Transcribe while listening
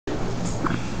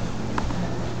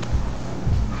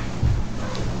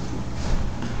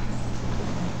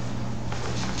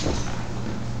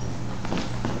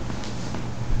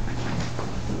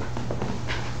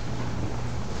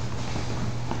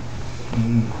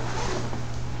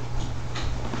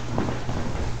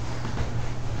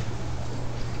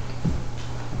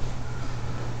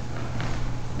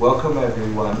Welcome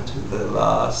everyone to the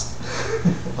last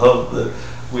of the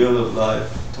Wheel of Life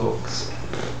talks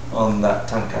on that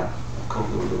tanka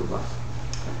called the Wheel of Life.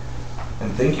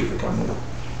 And thank you for coming.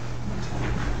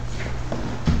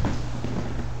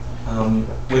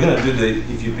 We're going to do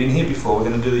if you've been here before, we're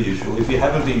going to do the usual. If you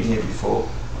haven't been here before,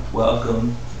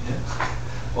 welcome. Yeah.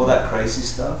 All that crazy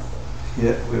stuff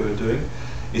we were doing.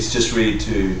 It's just really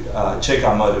to check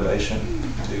our motivation,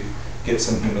 to get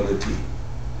some humility,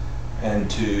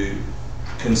 and to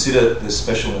consider the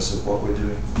specialness of what we're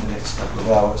doing in the next couple of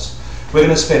hours. We're going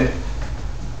to spend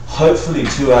hopefully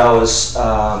 2 hours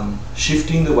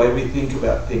shifting the way we think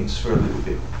about things for a little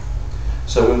bit.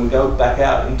 So when we go back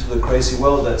out into the crazy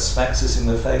world that smacks us in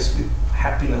the face with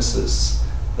happinesses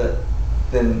that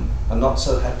then are not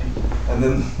so happy, and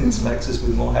then it smacks us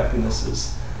with more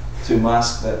happinesses to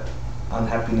mask that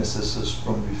unhappinesses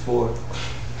from before.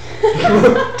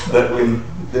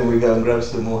 Then we go and grab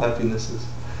some more happinesses.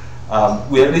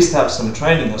 We at least have some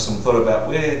training or some thought about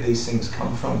where these things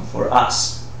come from for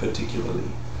us particularly.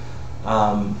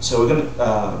 So we're going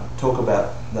to talk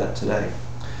about that today.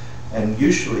 And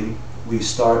usually we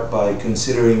start by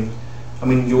considering,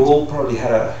 you all probably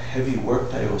had a heavy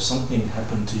work day or something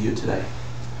happened to you today.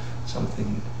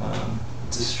 Something,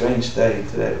 it's a strange day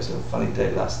today. It was a funny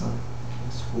day last night.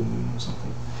 It's full moon or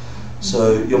something.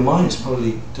 So your mind is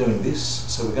probably doing this.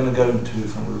 So we're going to go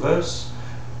from reverse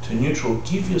to neutral.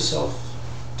 Give yourself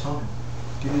time.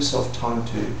 Give yourself time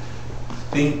to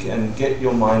think and get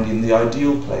your mind in the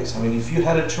ideal place. If you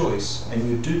had a choice, and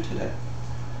you do today,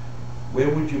 where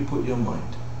would you put your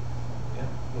mind? Yeah?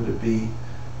 Would it be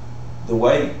the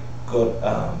way God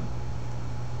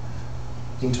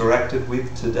interacted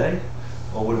with today,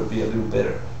 or would it be a little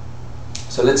better?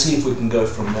 So let's see if we can go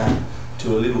from that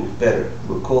to a little better.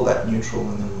 We'll call that neutral,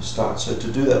 and then we'll start. So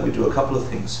to do that, we do a couple of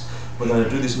things. We're going to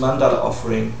do this mandala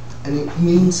offering, and it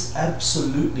means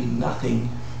absolutely nothing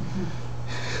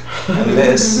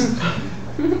unless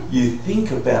you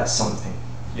think about something.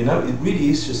 It really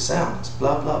is just sounds,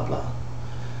 blah, blah, blah.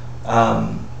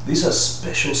 These are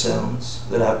special sounds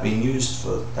that have been used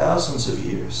for thousands of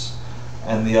years,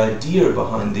 and the idea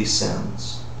behind these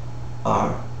sounds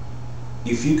are,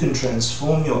 if you can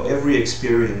transform your every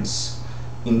experience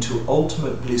into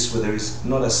ultimate bliss where there is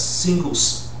not a single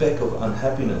speck of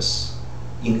unhappiness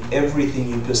in everything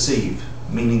you perceive,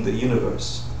 meaning the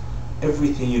universe,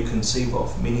 everything you conceive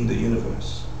of, meaning the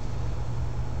universe.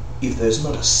 If there's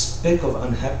not a speck of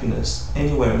unhappiness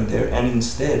anywhere in there, and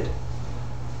instead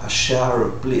a shower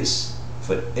of bliss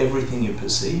for everything you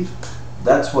perceive,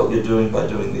 that's what you're doing by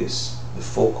doing this, the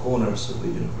four corners of the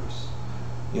universe.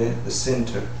 Yeah, the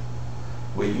center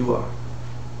where you are.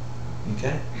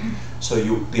 Okay? So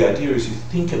the idea is you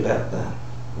think about that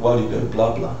while you go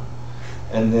blah blah,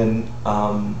 and then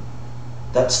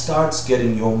that starts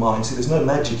getting your mind. See, there's no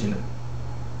magic in it.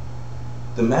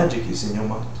 The magic is in your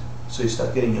mind. So you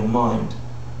start getting your mind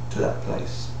to that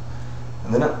place.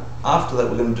 And then after that,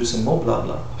 we're going to do some more blah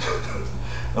blah.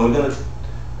 And we're going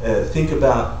to think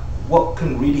about what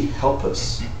can really help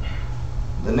us.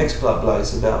 The next blah blah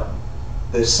is about,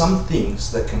 there's some things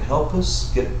that can help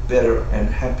us get better and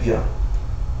happier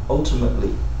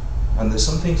ultimately, and there's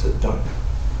some things that don't.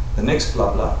 The next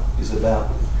blah blah is about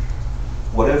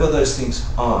whatever those things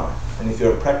are. And if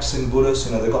you're a practicing Buddhist,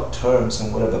 they've got terms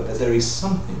and whatever, but there is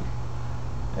something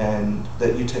and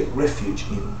that you take refuge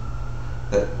in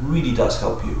that really does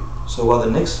help you. So while the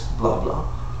next blah blah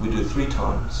we do 3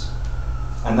 times,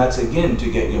 and that's again to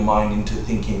get your mind into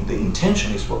thinking. The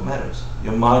intention is what matters.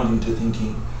 Your mind into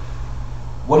thinking,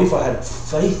 what if I had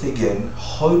faith again,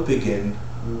 hope again,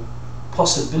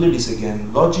 possibilities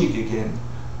again, logic again,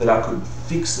 that I could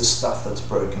fix the stuff that's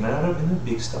broken? And I don't mean the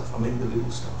big stuff, I mean the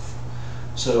little stuff.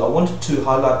 So I wanted to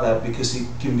highlight that because it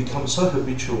can become so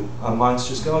habitual. Our minds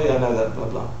just go, oh yeah, I know that, blah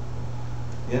blah.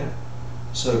 Yeah?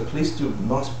 So please do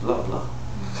nice blah blah.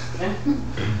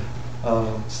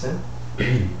 Stan?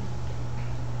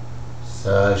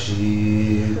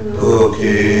 Sashi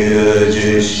Bukir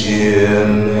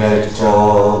Jishin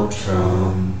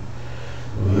Ektotram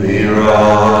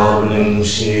Virabling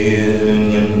Shilin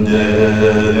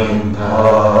Yamdegam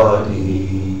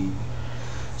Padi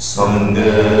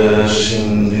Sangha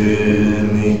Shindu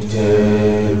Mite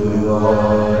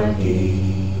Vivadi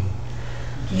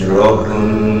Drogun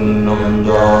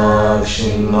Namdak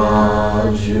Shina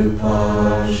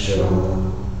Jupasho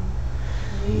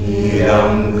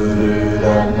Idam Guru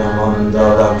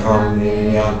Ratnamandala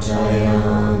Kamyatayami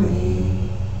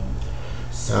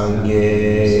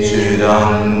Sangye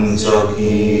Chudam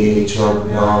Soki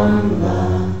Choknamba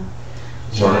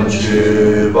Janchu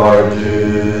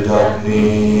Bardu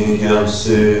Takni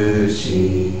Gyapsuchi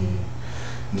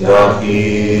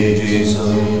Daki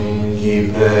Jisung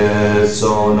Ki Pe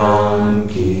Sonam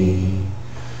Ki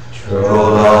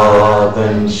Trola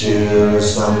Benshir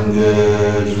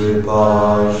Sangha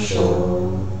Drupasho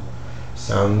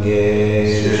Sangye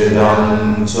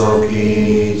Shridam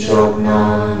Toki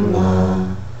Choknam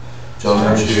La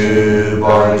Jamchu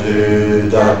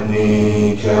Bardu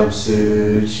Dagni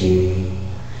Kyapsuchi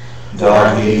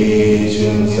Daki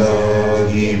Jinsa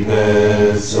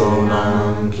Gipe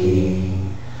Sonam Ki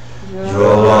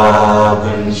Drola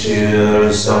Benshir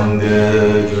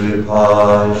Sangha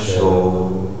Drupasho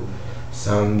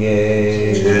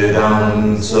Sangye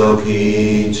Shridam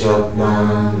Toki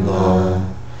Choknam La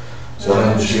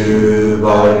Jamchu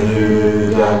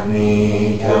Bardu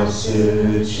Dagni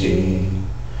Kyapsuchi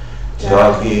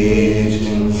Daki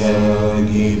Jinsa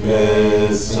Gipe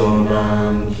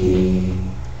Sonam Ki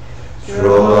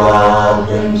Drola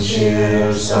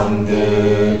Benshir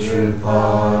Sangha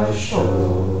Drupasho.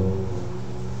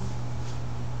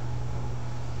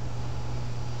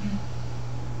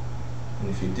 And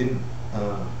if you didn't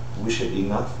wish it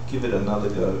enough, give it another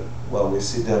go while we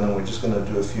sit down, and we're just going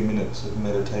to do a few minutes of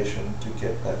meditation to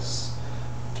get back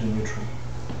to neutral.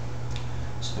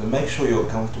 So make sure you're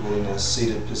comfortable in a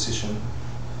seated position.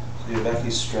 So your back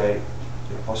is straight,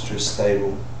 your posture is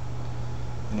stable,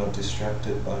 you're not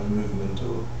distracted by movement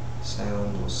or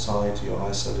sound or sight, your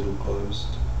eyes are a little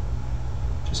closed,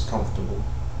 just comfortable.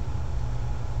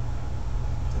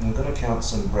 And I'm going to count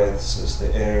some breaths as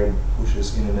the air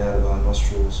pushes in and out of our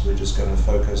nostrils. We're just going to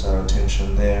focus our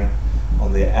attention there.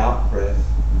 On the out breath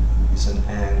is an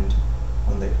and,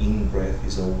 on the in breath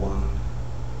is a one,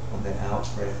 on the out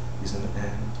breath is an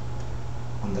and,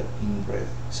 on the in breath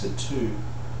is a two.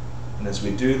 And as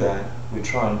we do that, we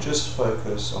try and just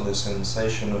focus on the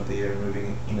sensation of the air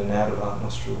moving in and out of our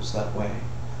nostrils that way.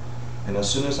 And as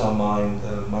soon as our mind,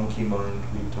 the monkey mind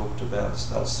we talked about,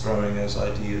 starts throwing us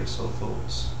ideas or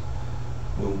thoughts,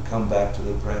 we'll come back to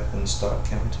the breath and start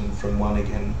counting from one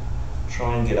again.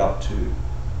 Try and get up to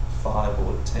 5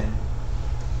 or 10.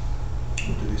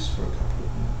 We'll do this for a couple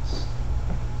of minutes.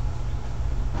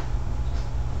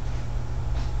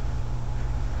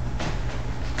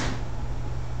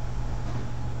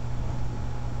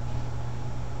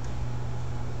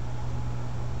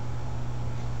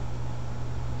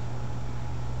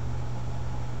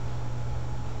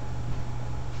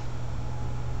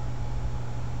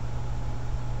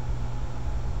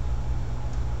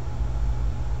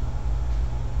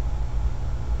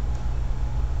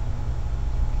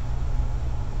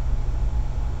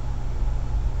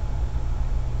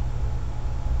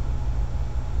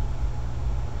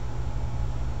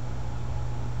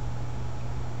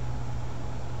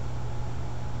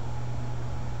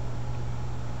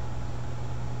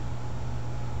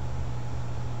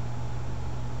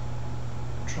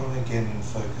 Try again and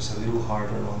focus a little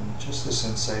harder on just the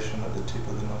sensation at the tip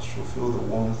of the nostril. Feel the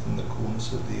warmth and the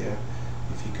coolness of the air,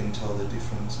 if you can tell the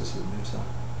difference as it moves up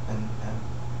and out.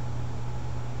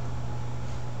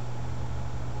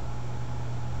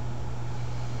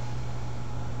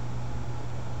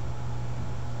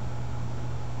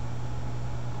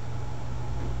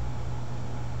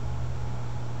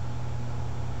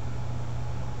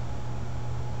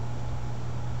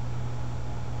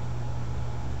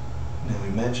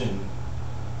 Imagine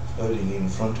floating in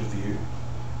front of you,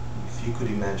 if you could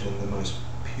imagine the most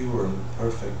pure and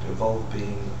perfect evolved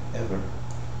being ever,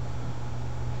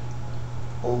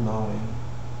 all-knowing,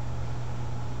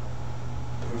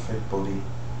 perfect body,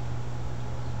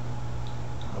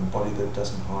 a body that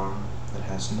doesn't harm, that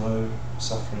has no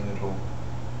suffering at all,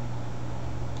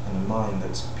 and a mind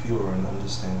that's pure and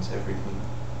understands everything.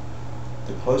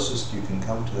 The closest you can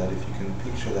come to that, if you can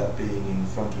picture that being in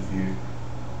front of you,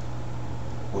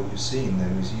 what you see in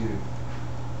them is you.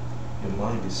 Your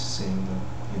mind is seeing them.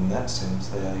 In that sense,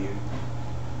 they are you,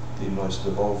 the most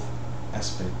evolved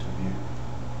aspect of you.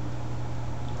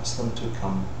 Ask them to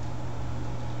come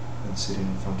and sit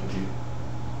in front of you.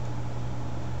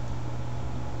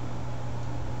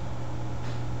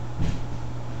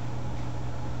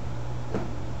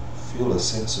 Feel a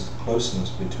sense of closeness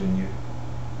between you.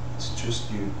 It's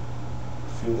just you.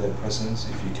 Feel their presence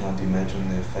if you can't imagine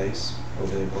their face or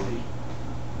their body.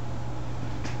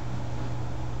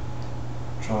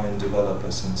 Try and develop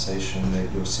a sensation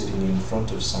that you're sitting in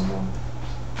front of someone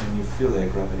and you feel their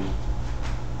gravity.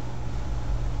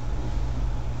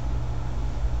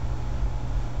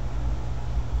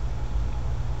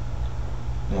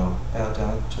 Now bow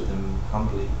down to them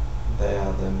humbly. They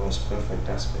are the most perfect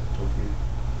aspect of you.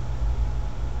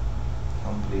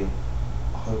 Humbly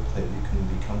hope that you can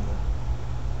become that.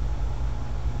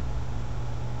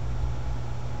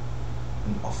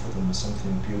 and offer them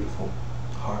something beautiful,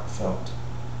 heartfelt,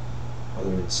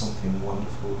 whether it's something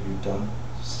wonderful you've done,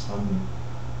 some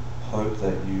hope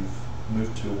that you've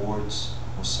moved towards,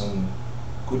 or some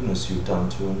goodness you've done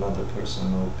to another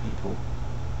person or people.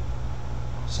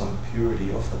 Some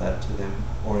purity, offer that to them,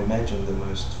 or imagine the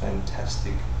most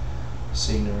fantastic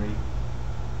scenery,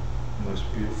 the most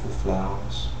beautiful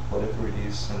flowers, whatever it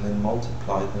is, and then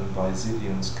multiply them by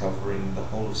zillions covering the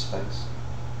whole of space,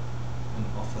 and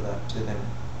offer that to them.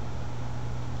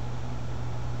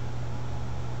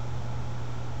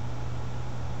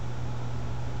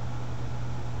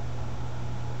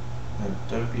 Now,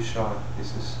 don't be shy,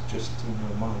 this is just in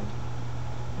your mind.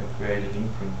 You're creating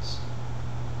imprints.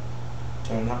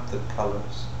 Turn up the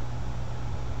colors.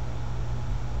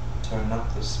 Turn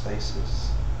up the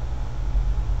spaces.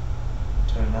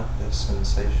 Turn up the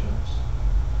sensations.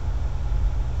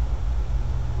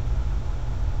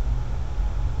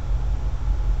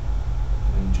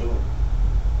 And enjoy.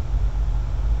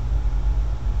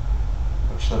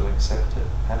 Watch them accept it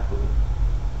happily.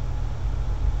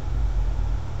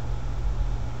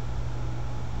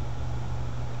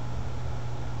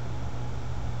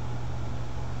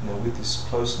 Now with this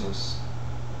closeness,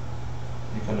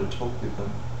 you're going to talk with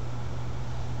them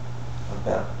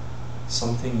about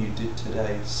something you did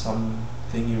today,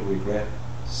 something you regret,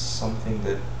 something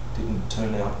that didn't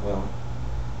turn out well,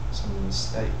 some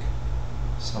mistake,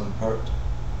 some hurt,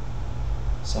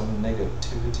 some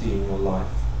negativity in your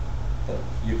life that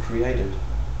you created,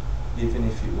 even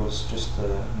if it was just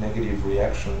a negative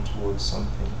reaction towards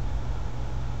something.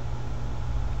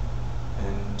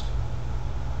 And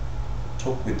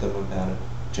talk with them about it,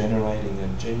 generating a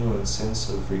genuine sense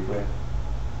of regret.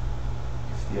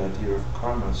 If the idea of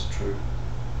karma is true,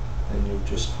 then you've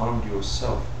just harmed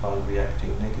yourself by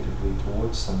reacting negatively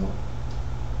towards someone,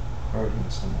 hurting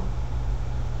someone.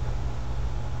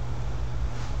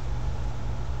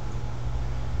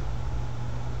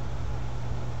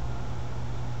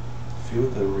 Feel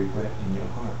the regret in your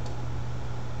heart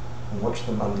and watch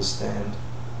them understand,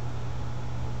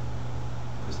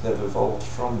 because they've evolved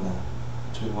from that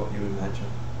to what you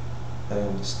imagine. They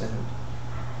understand.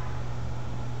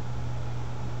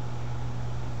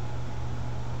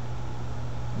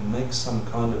 And make some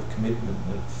kind of commitment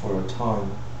that for a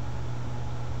time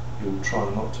you'll try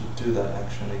not to do that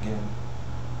action again.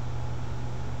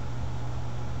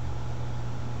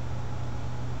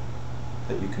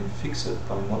 That you can fix it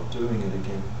by not doing it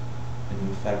again, and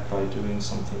in fact by doing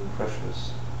something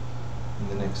precious in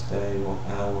the next day or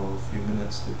hour or a few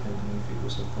minutes, depending if it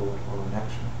was a thought or an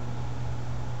action.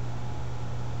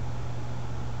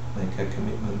 Make a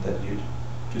commitment that you'd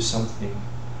do something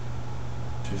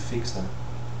to fix that,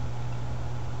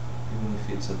 even if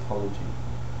it's apology.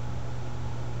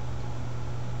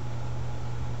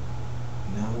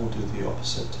 Now we'll do the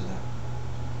opposite to that.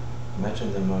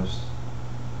 Imagine the most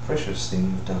precious thing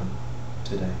you've done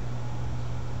today,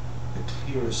 the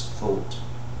clearest thought,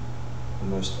 the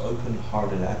most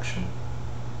open-hearted action,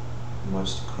 the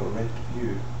most correct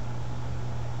view,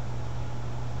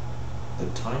 the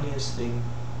tiniest thing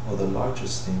or the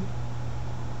largest thing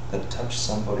that touched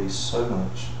somebody so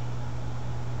much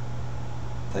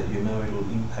that you know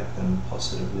it'll impact them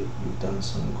positively. You've done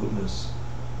some goodness.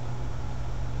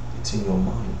 It's in your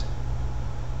mind,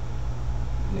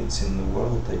 and it's in the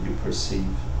world that you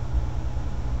perceive.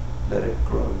 Let it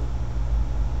grow.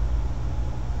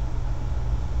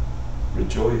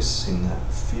 Rejoice in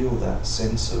that, feel that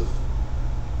sense of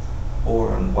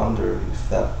awe and wonder if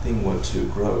that thing were to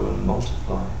grow and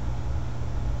multiply.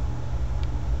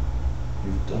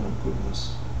 You've done a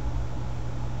goodness.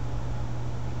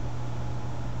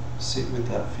 Sit with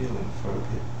that feeling for a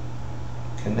bit.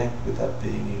 Connect with that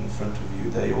being in front of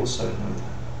you. They also know that.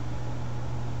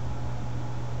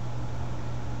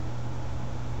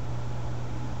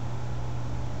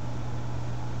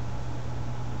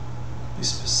 Be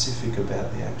specific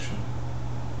about the action.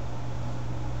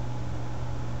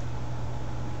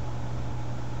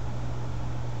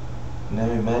 Now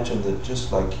imagine that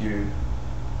just like you,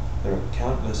 there are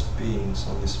countless beings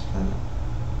on this planet,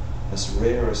 as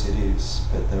rare as it is,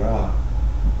 but there are,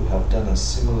 who have done a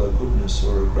similar goodness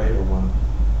or a greater one,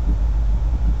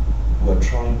 who are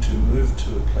trying to move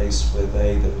to a place where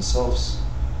they themselves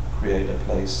create a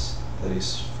place that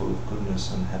is full of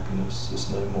goodness and happiness. There's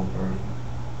no more burning.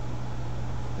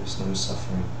 There's no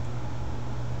suffering.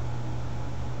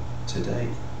 Today,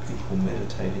 people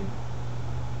meditating,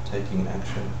 taking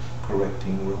action,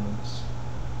 correcting wrongs,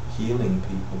 healing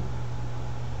people,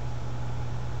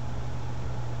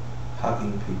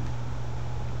 hugging people.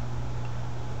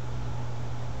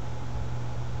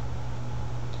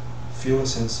 Feel a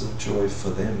sense of joy for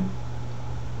them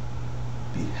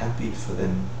Be happy for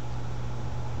them.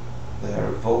 They are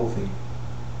evolving.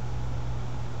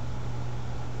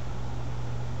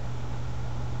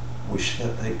 Wish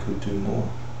that they could do more.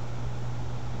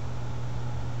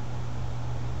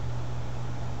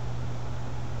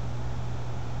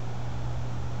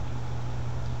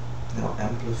 Now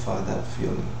amplify that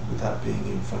feeling without being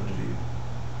in front of you.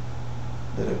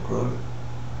 Let it grow.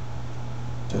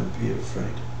 Don't be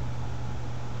afraid.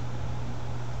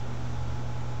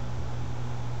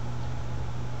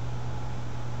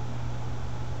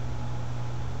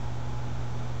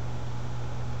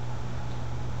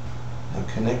 Now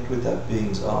connect with that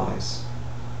being's eyes,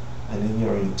 and in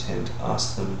your intent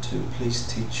ask them to please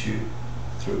teach you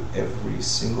through every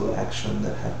single action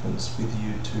that happens with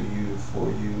you, to you, for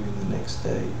you, in the next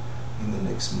day, in the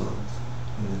next month,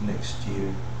 in the next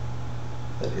year.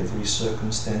 That every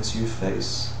circumstance you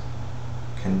face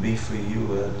can be for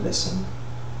you a lesson,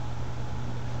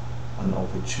 an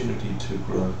opportunity to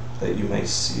grow, that you may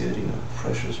see it in a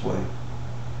precious way.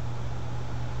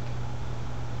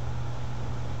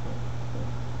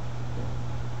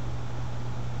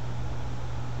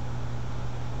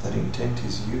 That intent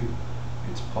is you.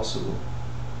 It's possible.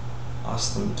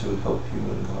 Ask them to help you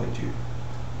and guide you.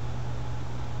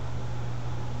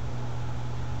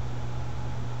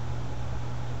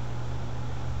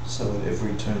 So at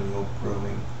every turn you're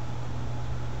growing,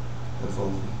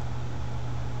 evolving.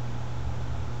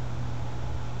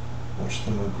 Watch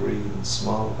them agree and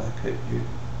smile back at you.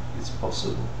 It's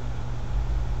possible.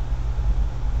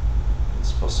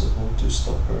 It's possible to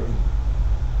stop hurting.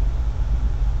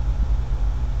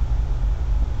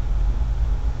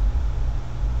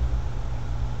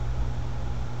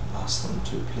 Ask them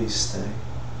to please stay.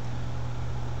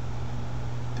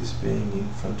 This being in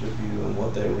front of you and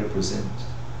what they represent.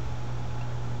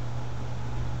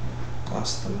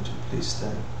 Ask them to please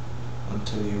stay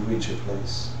until you reach a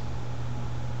place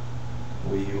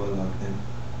where you are like them.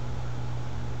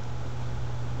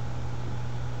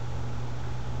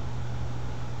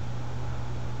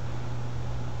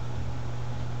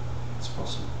 It's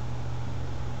possible.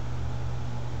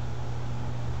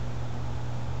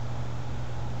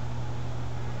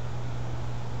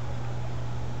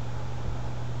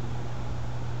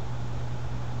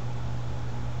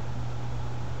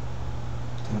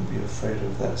 Don't be afraid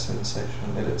of that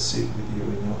sensation. Let it sit with you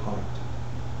in your heart.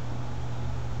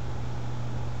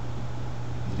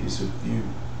 It is of you.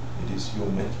 It is your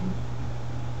making.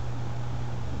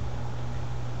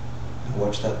 And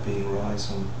watch that being rise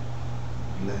and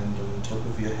land on top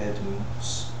of your head and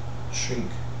shrink,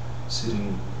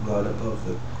 sitting right above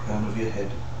the crown of your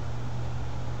head.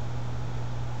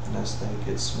 And as they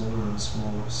get smaller and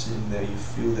smaller, sitting there, you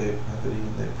feel their gravity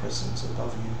and their presence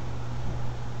above you.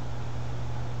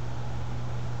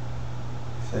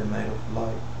 If they're made of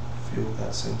light, feel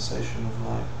that sensation of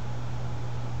light,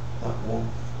 that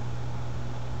warmth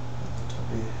at the top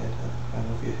of your head, at the crown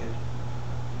of your head,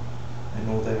 and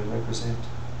all they represent,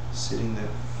 sitting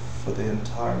there for the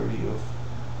entirety of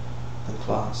the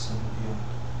class and beyond.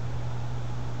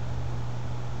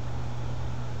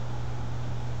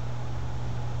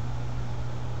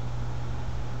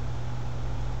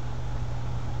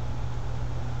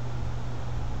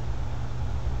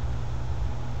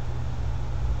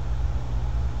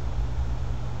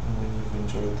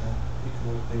 Enjoyed that, you can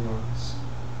open your eyes.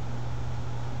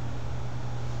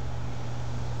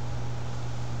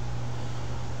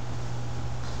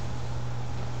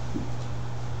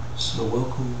 So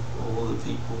welcome all the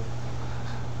people.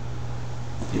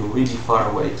 You're really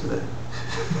far away today.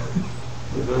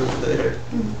 We're over there.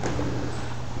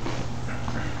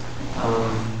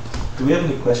 Do we have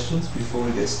any questions before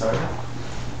we get started?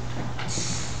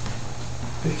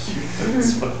 Thank you.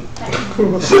 That's fun.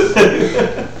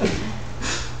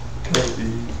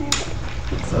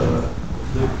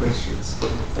 No questions.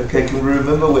 Okay, can we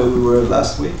remember where we were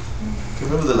last week? Can you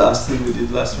remember the last thing we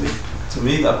did last week? To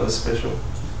me, that was special.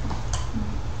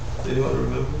 Anyone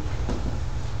remember?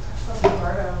 The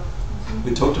bardo.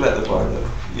 We talked about the bardo.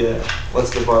 Yeah.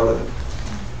 What's the bardo?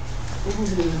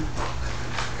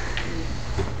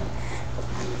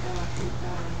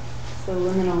 The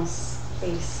liminal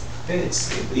space. Yeah, it's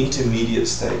the intermediate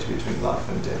stage between life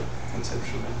and death,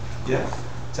 conceptually. Yeah.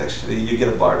 It's actually, you get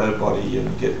a bardo body and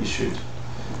you get issued.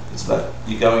 It's like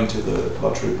you go into the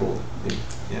lottery ball thing,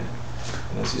 yeah.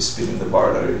 And as you spin in the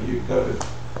bardo, you go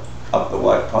up the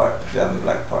white part, down the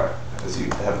black part. As you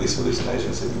have these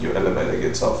hallucinations and your elevator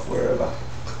gets off wherever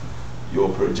your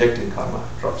projecting karma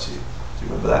drops you. Do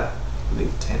you remember that?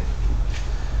 Link 10.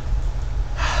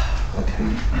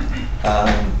 Okay.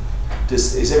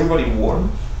 Is everybody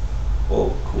warm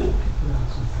or cool?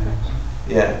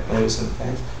 Yeah, maybe some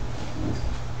fans.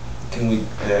 Can we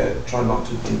try not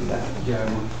to dim that? Yeah, I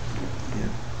want Yeah.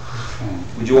 fan.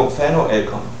 Would you want fan or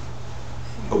aircon?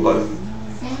 Or both?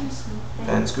 Fan's good.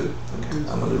 Fan's good? Okay,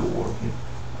 I'm a little warm here.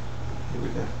 Here we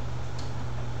go.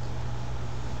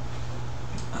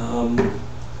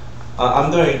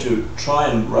 I'm going to try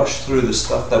and rush through the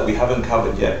stuff that we haven't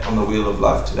covered yet on the Wheel of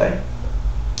Life today.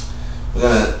 We're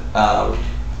going to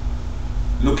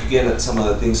look again at some of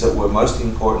the things that were most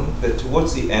important, but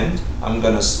towards the end, I'm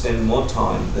going to spend more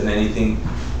time than anything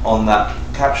on that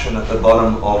caption at the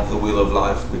bottom of the Wheel of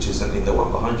Life, which isn't in the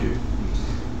one behind you,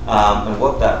 and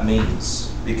what that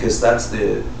means, because that's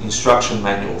the instruction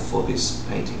manual for this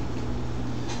painting,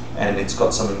 and it's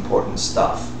got some important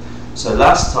stuff. So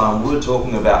last time we were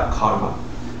talking about karma,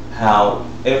 how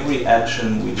every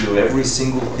action we do, every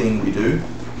single thing we do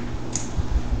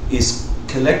is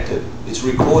collected, it's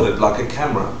recorded like a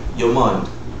camera, your mind.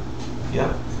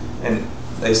 Yeah? And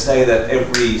they say that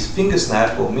every finger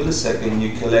snap or millisecond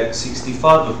you collect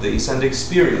 65 of these and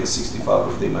experience 65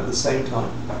 of them at the same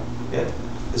time. Yeah?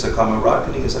 There's a karma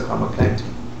ripening, there's a karma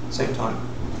planting, same time.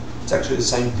 It's actually the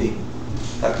same thing.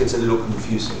 That gets a little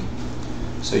confusing.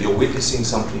 So you're witnessing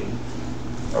something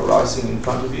arising in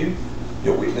front of you,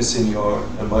 you're witnessing your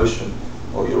emotion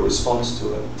or your response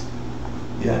to it.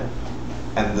 Yeah?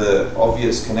 And the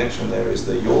obvious connection there is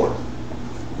the you're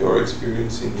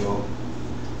experiencing, you're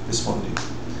responding.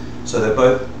 So they're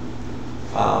both,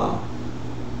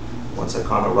 one's a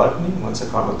karma ripening, one's a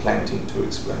karma planting, to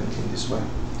explain it in this way.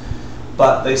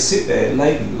 But they sit there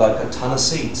laden like a ton of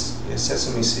seeds,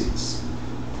 sesame seeds,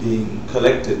 being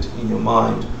collected in your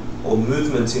mind, or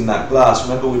movements in that glass.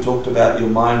 Remember we talked about your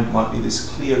mind might be this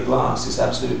clear glass, this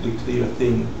absolutely clear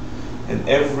thing, and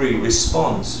every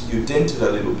response you dent it a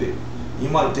little bit. You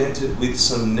might dent it with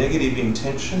some negative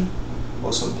intention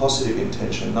or some positive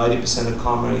intention. 90% of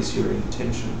karma is your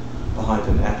intention behind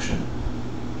an action.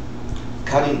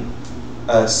 Cutting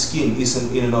skin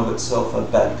isn't in and of itself a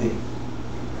bad thing.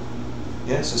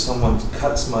 Yeah, so someone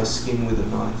cuts my skin with a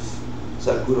knife. Is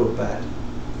that good or bad?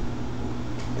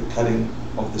 The cutting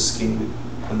of the skin with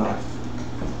a knife.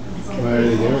 Why are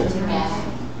they doing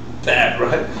it? Bad,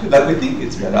 right? Like we think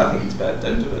it's bad. I think it's bad.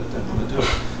 Don't do it. Don't want to do it.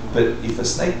 But if a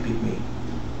snake bit me,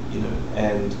 you know,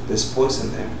 and there's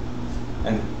poison there,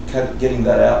 and getting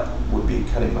that out would be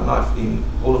cutting my knife in,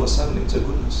 all of a sudden it's a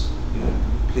goodness, you know,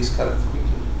 please cut it quickly.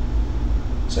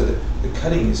 So the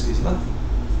cutting is nothing.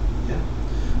 Yeah.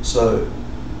 So,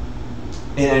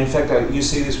 and in fact, you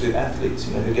see this with athletes,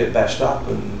 you know, who get bashed up,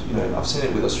 and you know, I've seen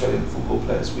it with Australian football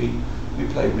players. We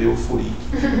play real footy.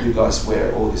 You guys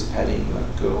wear all this padding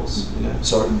like girls, you know.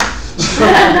 Sorry.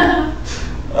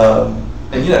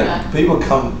 And you know, people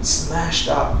come smashed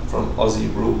up from Aussie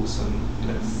rules and you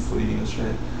know, footy in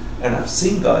Australia. And I've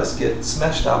seen guys get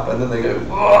smashed up and then they go,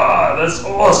 "Wow, that's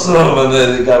awesome!" and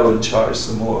then they go and charge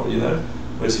some more, you know.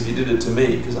 Whereas if you did it to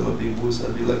me, because I'm a big wuss,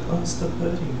 I'd be like, "Oh, stop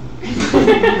hurting."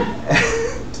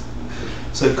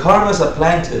 So karmas are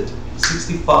planted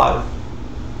 65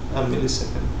 a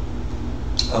millisecond,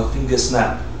 a finger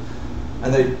snap,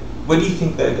 and they. Where do you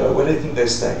think they go? Where do you think they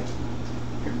stay?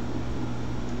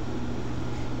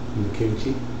 In the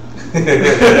kimchi?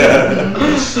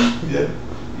 Yeah,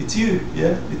 it's you.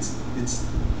 Yeah, it's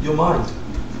your mind.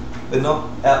 They're not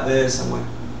out there somewhere,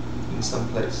 in some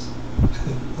place.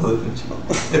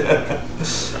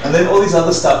 And then all this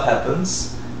other stuff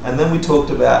happens, and then we talked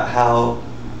about how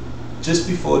just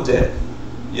before death,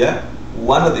 yeah,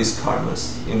 one of these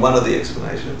karmas, in one of the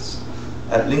explanations,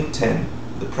 at link 10,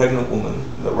 the pregnant woman,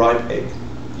 the right egg,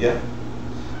 yeah,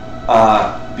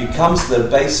 becomes the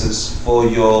basis for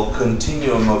your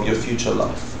continuum of your future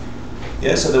life.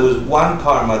 Yeah, so there was one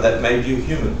karma that made you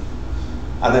human,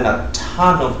 and then a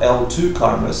ton of L2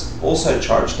 karmas also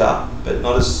charged up, but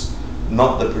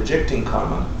not the projecting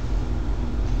karma,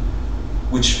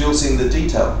 which fills in the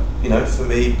detail. You know, for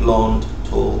me, blonde,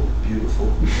 tall,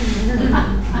 beautiful.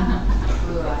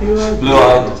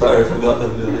 Blue-eyed, sorry, I forgot the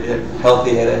blue. Yeah.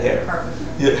 Healthy head of hair.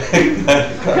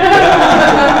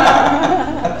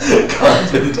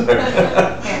 Carpenter.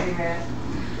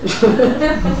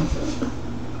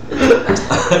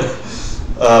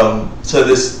 So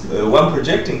there's one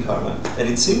projecting karma, and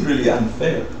it seemed really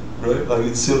unfair, right? Like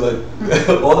it seemed like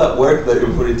all that work that you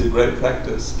put into great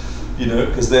practice, you know,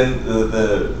 because then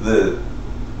the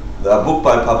book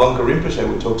by Pabonka Rinpoche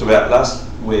we talked about last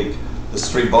week, there's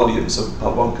 3 volumes of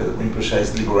Pabonka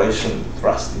Rinpoche's Liberation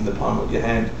Thrust in the palm of your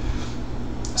hand,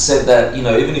 said that, you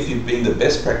know, even if you've been the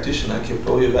best practitioner, kept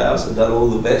all your vows and done all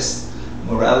the best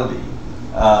morality,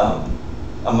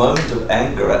 a moment of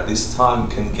anger at this time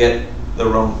can get the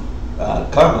wrong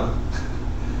karma.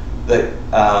 That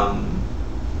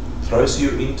throws you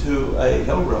into a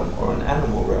hell realm or an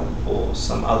animal realm or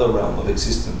some other realm of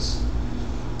existence.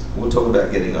 We'll talk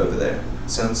about getting over there.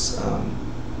 Sounds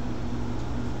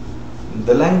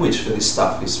the language for this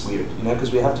stuff is weird, you know,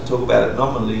 because we have to talk about it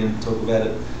nominally and talk about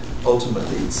it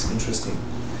ultimately. It's interesting.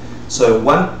 So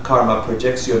one karma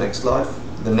projects your next life.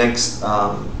 The next,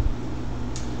 or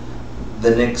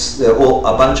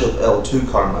a bunch of L2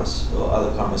 karmas or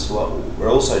other karmas were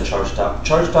also charged up.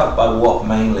 Charged up by what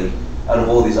mainly? Out of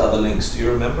all these other links, do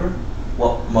you remember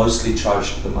what mostly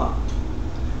charged them up?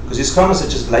 Because these karmas are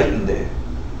just latent there.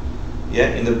 Yeah,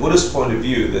 in the Buddhist point of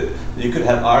view, that you could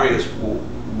have Aryas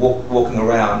walking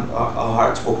around, our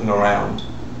hearts walking around,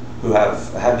 who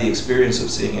have had the experience of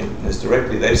seeing emptiness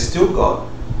directly. They've still got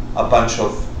a bunch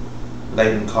of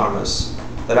latent karmas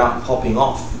that aren't popping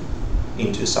off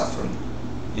into suffering.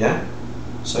 Yeah?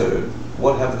 So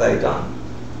what have they done?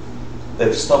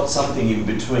 They've stopped something in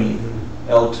between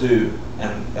L2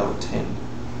 and L10,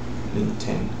 link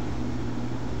 10.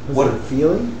 What a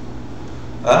feeling?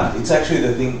 It's actually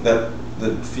the thing that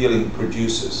the feeling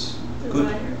produces.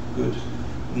 Desire. Good.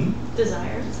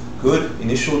 Desire. Good.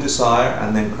 Initial desire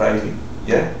and then craving.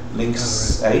 Yeah?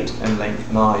 Links 8 and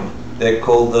link 9. They're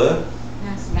called the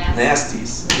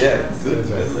nasties. Yeah, good.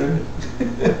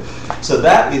 So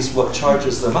that is what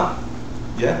charges them up.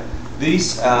 Yeah?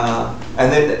 These,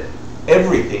 and then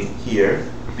everything here,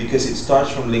 because it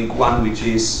starts from link 1, which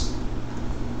is,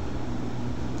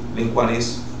 link 1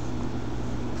 is?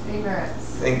 Ignorance.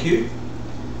 Thank you.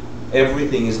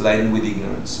 Everything is laden with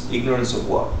ignorance. Ignorance of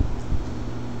what?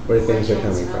 Where things are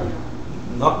coming from.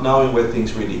 Not knowing where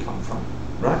things really come from,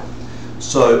 right?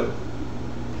 So,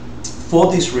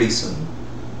 for this reason,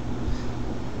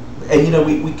 and you know,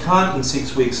 we can't in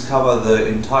 6 weeks cover the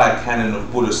entire canon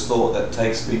of Buddhist thought that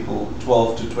takes people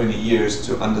 12 to 20 years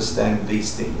to understand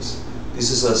these things. This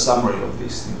is a summary of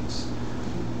these things.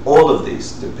 All of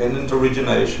these, dependent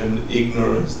origination,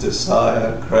 ignorance,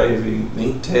 desire, craving,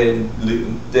 link 10,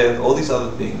 death, all these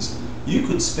other things, you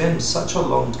could spend such a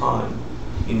long time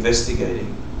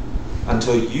investigating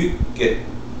until you get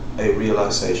a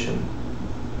realization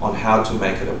on how to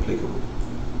make it applicable.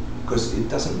 Because it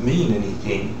doesn't mean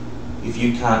anything if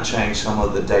you can't change some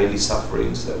of the daily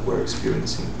sufferings that we're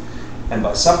experiencing. And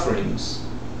by sufferings,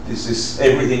 this is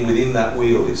everything within that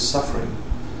wheel is suffering.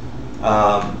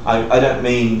 I don't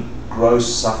mean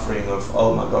gross suffering of,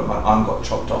 oh my God, my arm got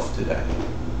chopped off today,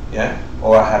 yeah?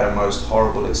 Or I had a most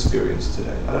horrible experience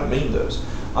today. I don't mean those.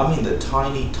 I mean the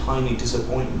tiny, tiny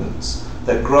disappointments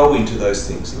that grow into those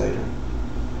things later.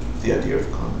 The idea of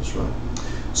karmas, right?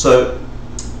 So,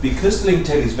 because link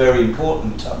 10 is very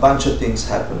important, a bunch of things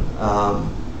happen.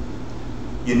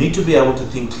 You need to be able to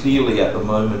think clearly at the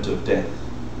moment of death.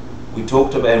 We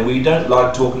talked about, and we don't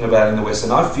like talking about it in the West,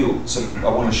 and I feel, so I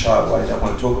want to shy away, I don't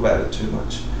want to talk about it too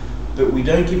much, but we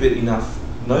don't give it enough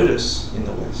notice in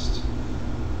the West.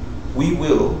 We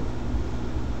will,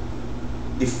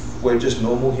 if we're just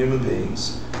normal human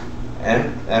beings,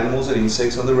 and animals and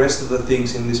insects and the rest of the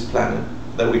things in this planet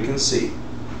that we can see,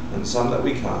 and some that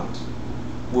we can't,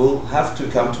 will have to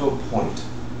come to a point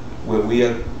where we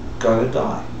are going to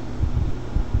die.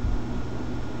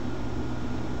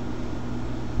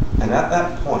 And at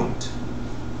that point,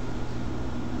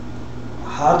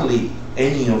 hardly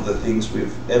any of the things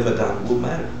we've ever done will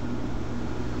matter.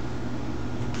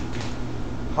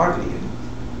 Hardly any.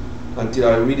 Like, did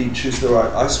I really choose the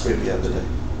right ice cream the other day?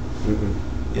 Mm-hmm.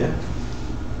 Yeah?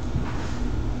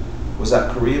 Was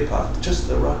that career path just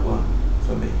the right one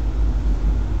for me?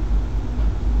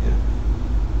 Yeah.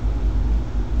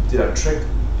 Did I trek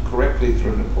correctly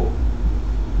through Nepal?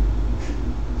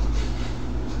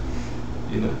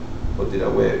 You know? Or did I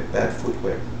wear bad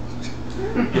footwear?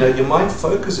 You know, your mind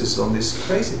focuses on these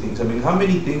crazy things. I mean, how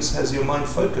many things has your mind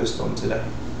focused on today?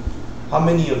 How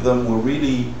many of them were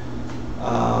really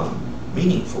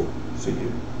meaningful for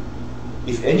you?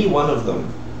 If any one of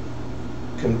them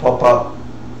can pop up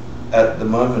at the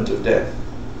moment of death,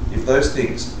 if those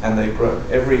things, and they grow,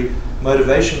 every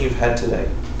motivation you've had today,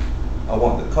 I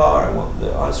want the car, I want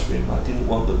the ice cream, I didn't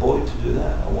want the boy to do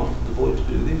that, I wanted the boy to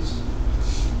do this.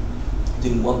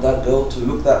 Didn't want that girl to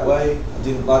look that way. I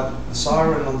didn't like the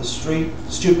siren on the street,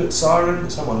 stupid siren,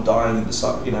 someone dying in the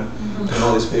siren, you know, and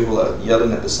all these people are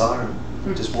yelling at the siren,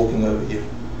 just walking over here.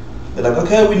 They're like,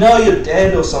 okay, we know you're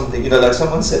dead or something, you know, like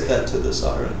someone said that to the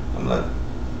siren. I'm like,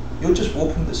 you're just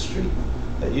walking the street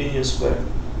at Union Square.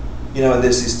 You know, and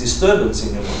there's this disturbance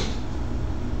in your mind.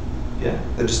 Yeah,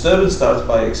 the disturbance starts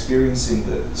by experiencing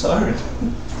the siren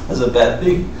as a bad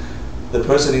thing. The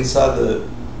person inside the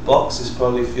box is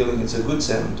probably feeling it's a good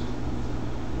sound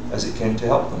as it came to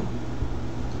help them.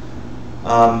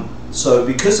 So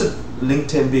because of link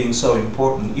 10 being so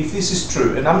important, if this is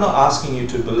true, and I'm not asking you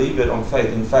to believe it on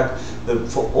faith, in fact,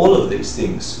 for all of these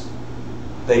things,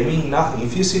 they mean nothing.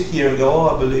 If you sit here and go,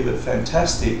 oh, I believe it,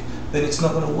 fantastic, then it's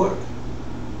not going to work.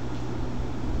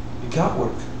 It can't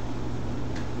work.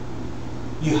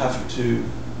 You have to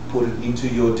put it into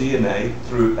your DNA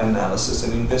through analysis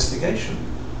and investigation.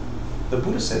 The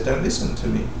Buddha said, don't listen to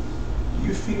me.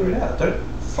 You figure it out. Don't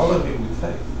follow me with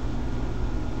faith.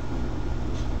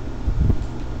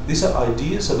 These are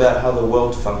ideas about how the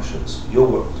world functions, your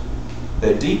world.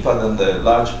 They're deeper than the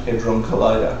Large Hadron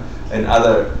Collider and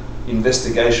other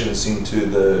investigations into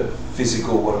the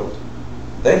physical world.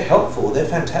 They're helpful, they're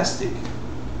fantastic.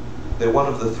 They're one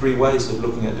of the 3 ways of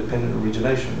looking at dependent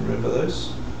origination. Remember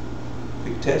those?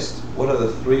 Big test. What are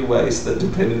the 3 ways that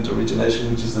dependent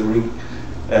origination, which is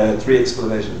the 3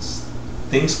 explanations?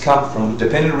 Things come from,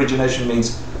 dependent origination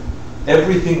means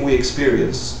everything we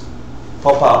experience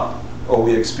pop up, or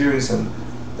we experience them,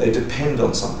 they depend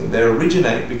on something. They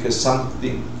originate because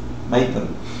something made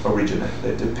them originate.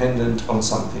 They're dependent on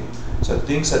something. So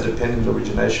things are dependent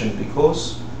origination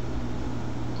because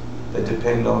they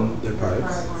depend on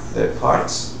their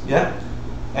parts. Yeah.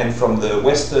 And from the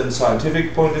Western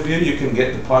scientific point of view, you can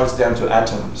get the parts down to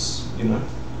atoms. You know,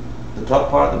 the top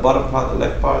part, the bottom part, the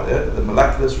left part, the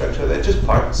molecular structure. They're just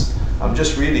parts. I'm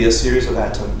just really a series of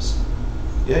atoms.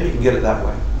 Yeah, you can get it that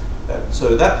way.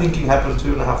 So that thinking happened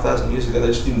 2,500 years ago. They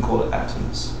just didn't call it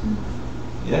atoms.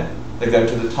 Yeah, they go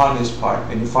to the tiniest part,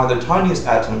 and you find the tiniest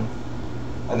atom,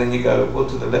 and then you go, well,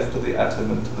 to the left of the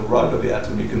atom and to the right of the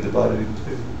atom, you can divide it in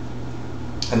 2,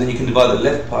 and then you can divide the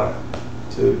left part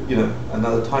to, you know,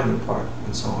 another tiny part,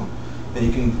 and so on. And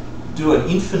you can do an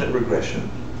infinite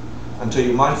regression until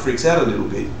your mind freaks out a little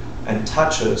bit and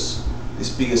touches this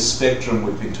bigger spectrum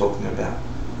we've been talking about,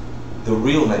 the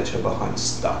real nature behind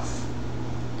stuff.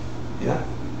 Yeah,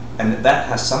 and that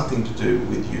has something to do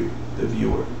with you, the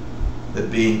viewer, the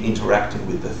being interacting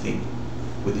with the thing,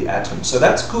 with the atom. So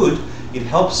that's good. It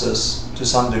helps us to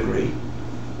some degree.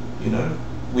 You know,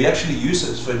 we actually use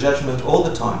it for judgment all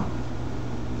the time.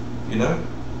 You know,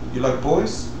 you like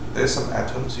boys? There's some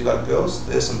atoms. You like girls?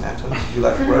 There's some atoms. You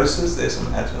like roses? There's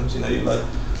some atoms. You know, you like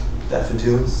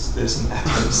daffodils? There's some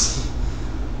atoms.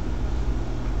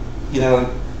 You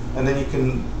know, and then you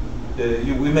can,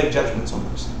 we make judgments on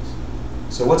those things.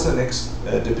 So what's the next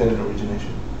dependent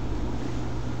origination?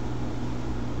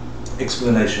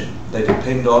 Explanation. They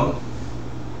depend on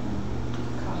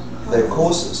their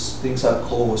causes. Things are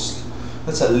caused.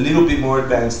 That's a little bit more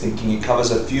advanced thinking. It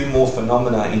covers a few more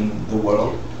phenomena in the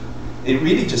world. It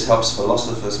really just helps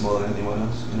philosophers more than anyone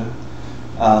else, you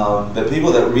know. The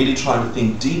people that really try to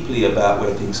think deeply about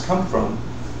where things come from,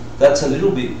 that's a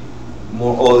little bit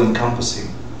more all-encompassing.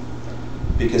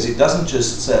 Because it doesn't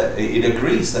just say, it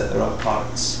agrees that there are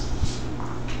parts,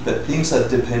 but things are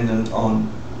dependent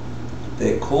on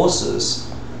their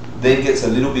causes, then gets a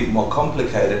little bit more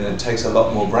complicated, and it takes a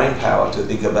lot more brain power to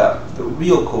think about the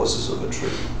real causes of a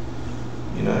tree.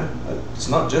 You know, it's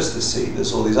not just the seed,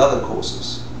 there's all these other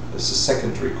causes. There's the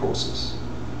secondary causes.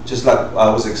 Just like I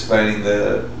was explaining,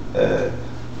 the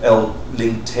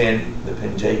L-link 10, the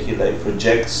pedunculae,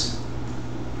 projects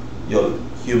your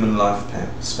human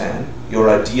lifespan, your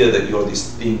idea that you're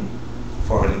this thing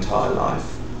for an entire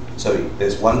life. So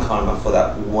there's one karma for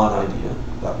that one idea,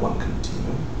 that one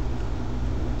continuum.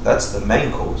 That's the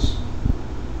main cause.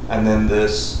 And then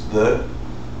there's the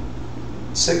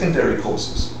secondary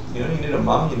causes. You know, you need a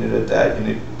mum, you need a dad,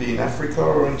 you need to be in Africa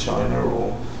or in China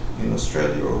or in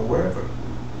Australia or wherever.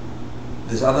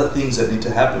 There's other things that need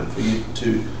to happen for you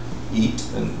to eat,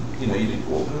 and you know, you need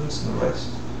organs and the rest.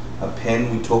 A pen,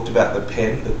 we talked about the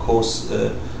pen, the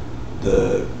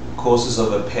causes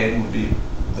of a pen would be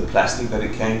the plastic that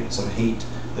it came, some heat,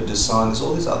 the design, there's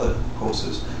all these other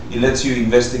causes. It lets you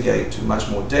investigate to much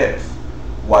more depth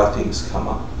why things come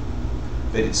up.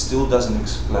 But it still doesn't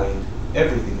explain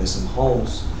everything. There's some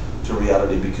holes to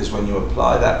reality, because when you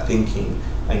apply that thinking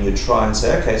and you try and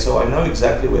say, okay, so I know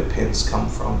exactly where pens come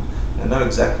from, I know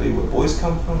exactly where boys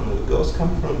come from and where girls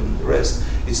come from and the rest,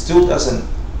 it still doesn't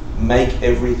make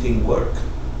everything work.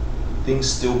 Things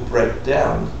still break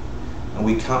down and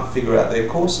we can't figure out their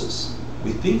causes.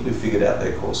 We think we figured out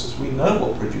their causes. We know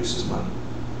what produces money.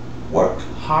 Work,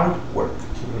 hard work.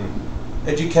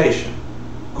 Education,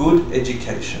 good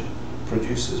education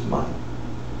produces money.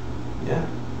 Yeah?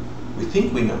 We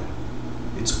think we know.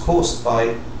 It's caused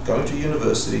by going to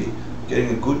university, getting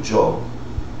a good job,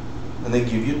 and they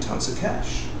give you tons of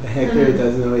cash. The heckler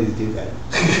doesn't always do that.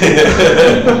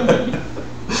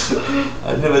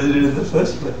 I never did it in the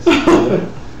first place.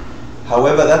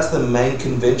 However, that's the main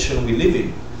convention we live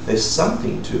in. There's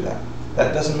something to that.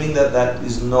 That doesn't mean that that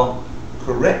is not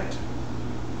correct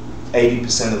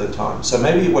 80% of the time. So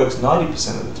maybe it works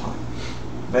 90% of the time.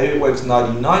 Maybe it works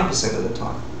 99% of the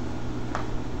time.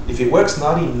 If it works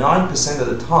 99% of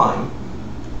the time,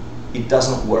 it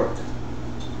doesn't work.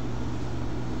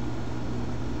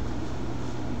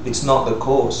 It's not the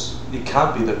cause. It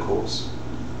can't be the cause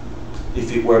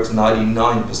if it works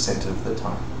 99% of the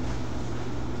time.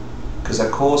 Because a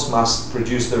cause must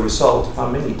produce the result how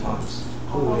many times?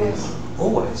 Always.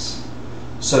 Always.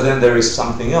 So then there is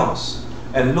something else.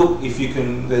 And look, if you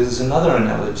can, there's another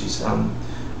analogy.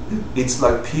 It's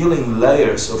like peeling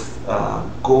layers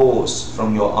of gauze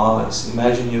from your eyes.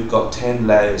 Imagine you've got 10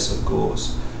 layers of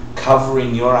gauze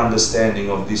covering your understanding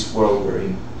of this world we're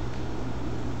in.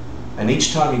 And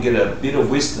each time you get a bit of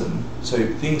wisdom, so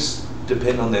things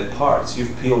depend on their parts,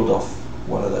 you've peeled off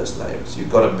one of those layers.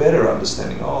 You've got a better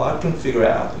understanding. Oh, I can figure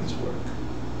out how things work.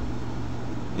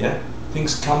 Yeah?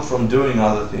 Things come from doing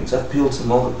other things. I've peeled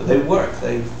some of it, but they work,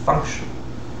 they function,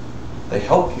 they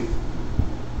help you.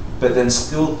 But then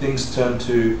still things turn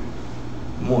to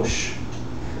mush.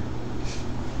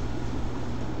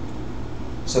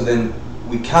 So then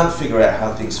we can't figure out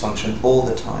how things function all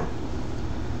the time.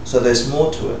 So there's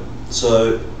more to it.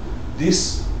 So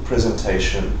this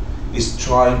presentation is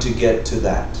trying to get to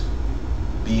that,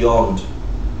 beyond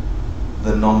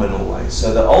the nominal way.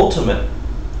 So the ultimate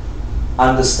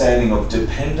understanding of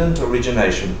dependent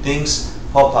origination, things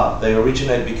pop up, they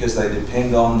originate because they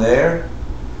depend on their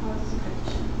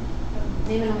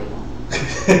name and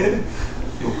label.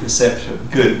 your perception.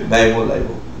 Good, name or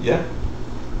label. Yeah?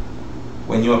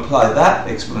 When you apply that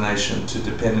explanation to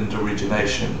dependent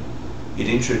origination, it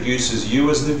introduces you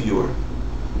as the viewer,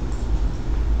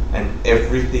 and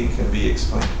everything can be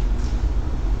explained.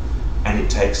 And it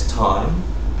takes time,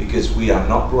 because we are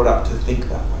not brought up to think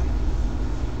that way.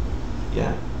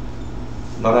 Yeah?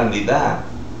 Not only that,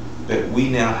 but we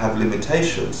now have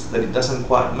limitations that it doesn't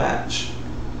quite match.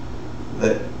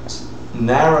 That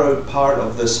narrow part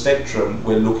of the spectrum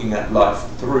we're looking at life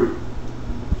through.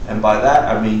 And by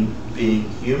that I mean being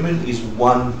human is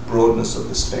one broadness of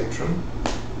the spectrum.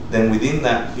 Then within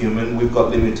that human we've got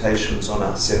limitations on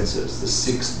our senses, the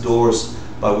 6 doors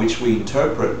by which we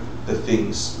interpret the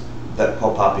things that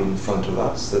pop up in front of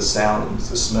us, the sounds,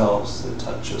 the smells, the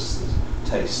touches, the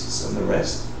tastes and the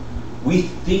rest. We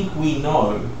think we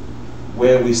know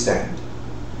where we stand.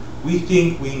 We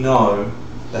think we know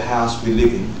the house we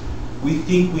live in. We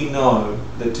think we know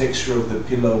the texture of the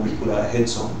pillow we put our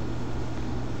heads on.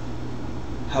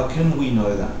 How can we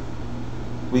know that?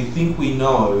 We think we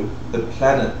know the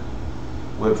planet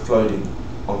we're floating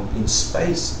on in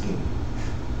space in.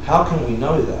 How can we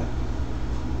know that?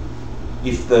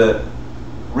 If the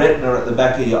retina at the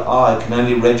back of your eye can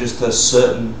only register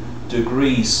certain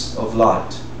degrees of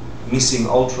light, missing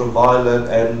ultraviolet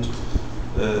and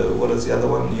what is the other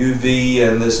one? UV,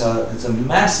 and it's a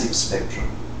massive spectrum.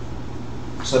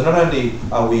 So not only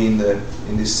are we in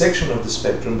this section of the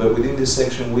spectrum, but within this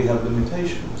section we have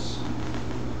limitations.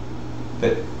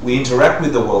 But we interact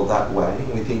with the world that way,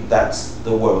 and we think that's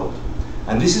the world.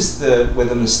 And this is where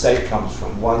the mistake comes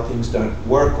from, why things don't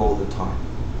work all the time.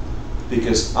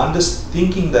 Because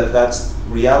thinking that that's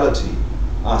reality,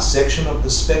 our section of the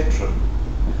spectrum,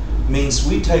 means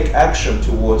we take action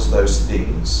towards those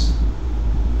things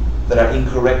that are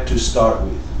incorrect to start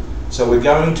with. So we're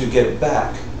going to get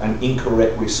back an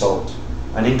incorrect result,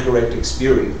 an incorrect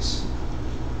experience.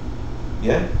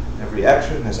 Yeah? Every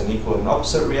action has an equal and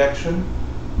opposite reaction.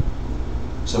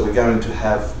 So we're going to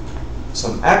have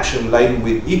some action laden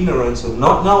with ignorance of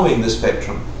not knowing the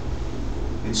spectrum.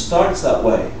 It starts that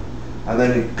way. And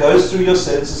then it goes through your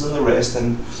senses and the rest,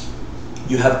 and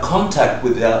you have contact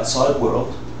with the outside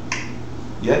world.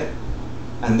 Yeah?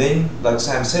 And then, like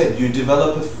Sam said, you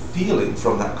develop a feeling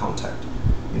from that contact.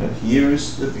 You know, here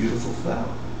is the beautiful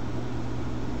flower.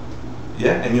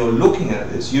 Yeah? And you're looking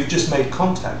at this. You've just made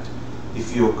contact.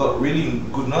 If you've got really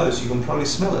good nose, you can probably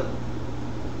smell it.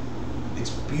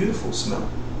 It's a beautiful smell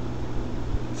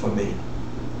for me.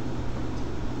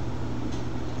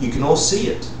 You can all see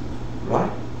it,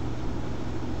 right?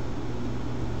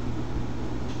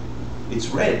 It's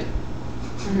red.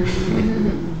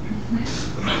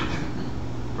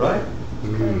 Right?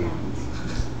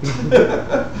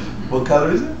 What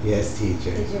color is it? Yes, teacher.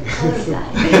 Is your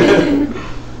color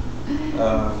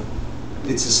guide?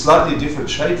 It's a slightly different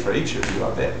shade for each of you,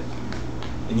 I bet.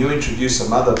 And you introduce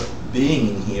some other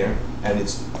being in here, and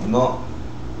it's not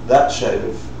that shade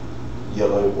of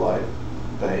yellow, white,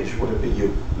 beige, whatever,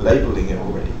 you're labeling it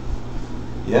already.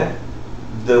 Yeah?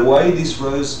 The way this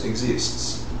rose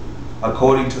exists,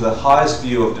 according to the highest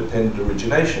view of dependent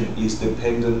origination, is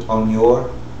dependent on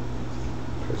your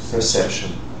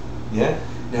perception. Yeah?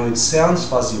 Now it sounds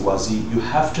fuzzy-wuzzy. You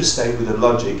have to stay with the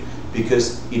logic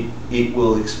because it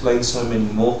will explain so many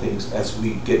more things as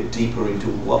we get deeper into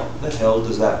what the hell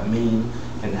does that mean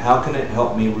and how can it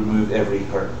help me remove every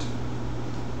hurt.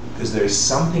 Because there is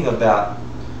something about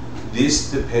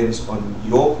this depends on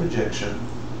your projection.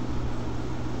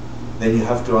 Then you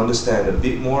have to understand a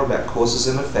bit more about causes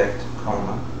and effect,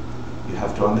 karma. You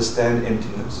have to understand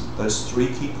emptiness, those three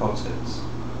key concepts,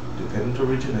 dependent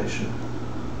origination,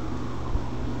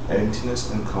 emptiness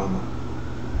and karma.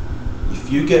 If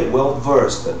you get well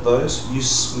versed at those, you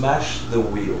smash the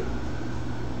wheel.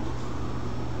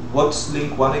 What's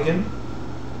link 1 again?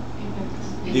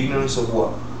 Ignorance of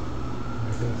what?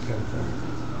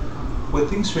 Where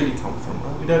things really come from,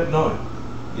 right? We don't know.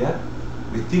 Yeah?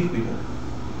 We think we know.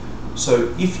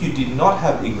 So if you did not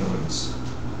have ignorance,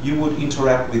 you would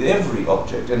interact with every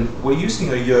object. And we're using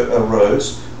a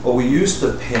rose, or we use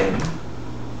the pen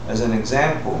as an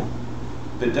example,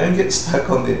 but don't get stuck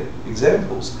on the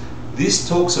examples. This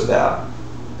talks about,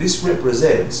 this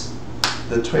represents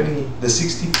the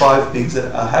 65 things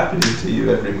that are happening to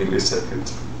you every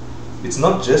millisecond. It's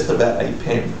not just about a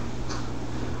pen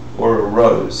or a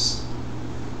rose.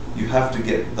 You have to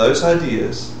get those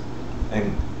ideas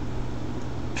and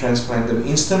transplant them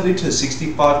instantly to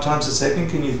 65 times a second.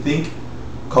 Can you think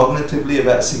cognitively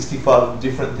about 65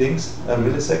 different things a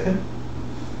millisecond?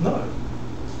 No.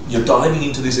 You're diving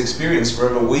into this experience,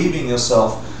 forever weaving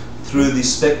yourself through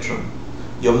this spectrum.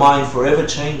 Your mind forever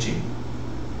changing.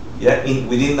 Yeah,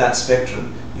 within that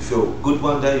spectrum. You feel good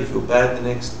one day, you feel bad the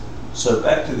next. So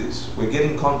back to this. We're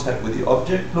getting contact with the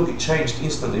object. Look, it changed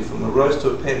instantly from a rose to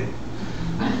a pen.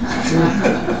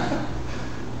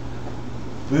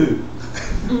 Boo.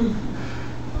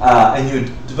 And you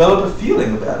develop a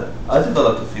feeling about it. I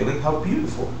developed a feeling, how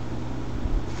beautiful.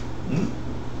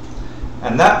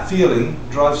 And that feeling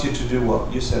drives you to do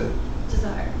what? You said it.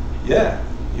 Desire. Yeah.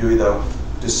 You either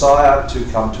desire to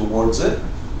come towards it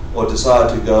or desire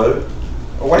to go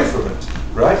away from it,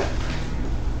 right?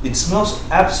 It smells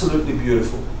absolutely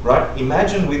beautiful, right?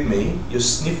 Imagine with me, you're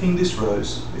sniffing this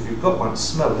rose. If you've got one,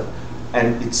 smell it.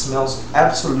 And it smells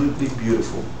absolutely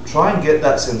beautiful. Try and get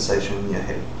that sensation in your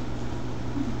head.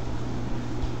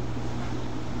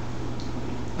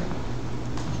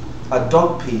 A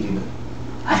dog peed in it.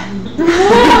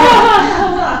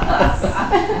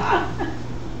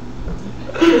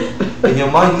 And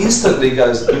your mind instantly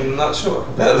goes, I'm not sure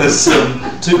about this,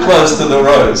 too close to the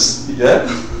rose, yeah?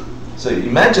 So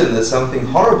imagine that something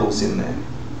horrible's in there.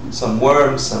 Some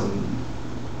worm, some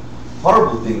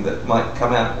horrible thing that might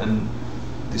come out and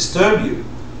disturb you,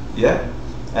 yeah?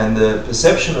 And the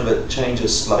perception of it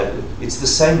changes slightly. It's the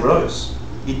same rose.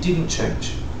 It didn't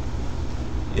change,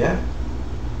 yeah?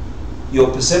 Your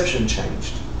perception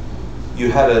changed. You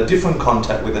had a different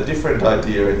contact with a different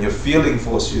idea and your feeling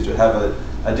forced you to have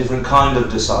a different kind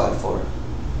of desire for it.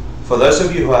 For those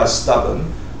of you who are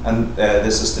stubborn, and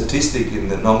there's a statistic in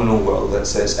the nominal world that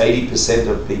says 80%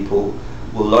 of people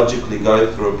will logically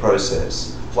go through a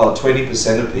process, while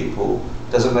 20% of people,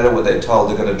 doesn't matter what they're told,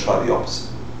 they're going to try the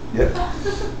opposite.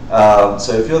 Yeah.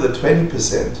 So if you're the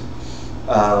 20%,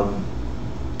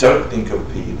 don't think of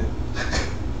peeing.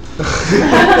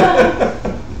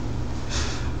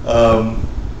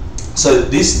 So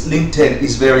this link 10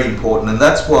 is very important, and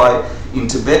that's why in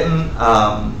Tibetan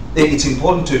it's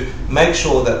important to make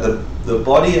sure that the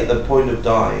body at the point of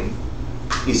dying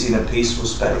is in a peaceful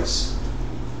space,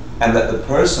 and that the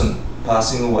person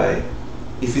passing away,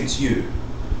 if it's you,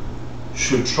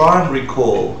 should try and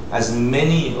recall as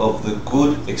many of the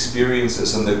good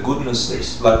experiences and the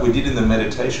goodnesses, like we did in the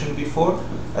meditation before,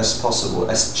 as possible,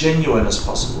 as genuine as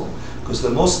possible. Because the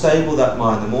more stable that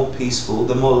mind, the more peaceful,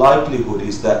 the more likelihood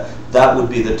is that that would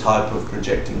be the type of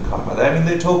projecting karma. I mean,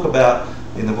 they talk about,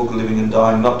 in the book of Living and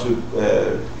Dying, not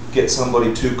to get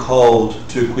somebody too cold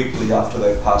too quickly after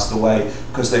they've passed away,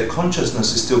 because their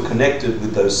consciousness is still connected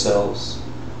with those cells,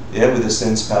 yeah, with the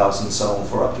sense powers and so on,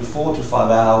 for up to 4 to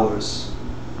 5 hours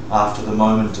after the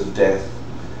moment of death.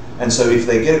 And so if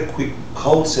they get a quick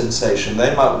cold sensation,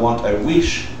 they might want a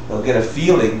wish, they'll get a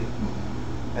feeling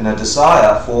and a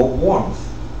desire for warmth.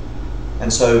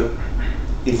 And so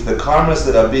if the karmas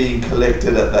that are being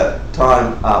collected at that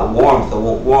time are warmth, they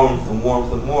want warmth and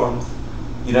warmth and warmth,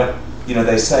 you know,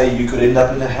 they say you could end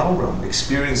up in a hell realm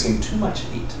experiencing too much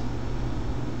heat.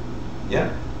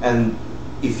 Yeah? And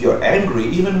if you're angry,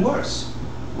 even worse.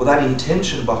 Well, that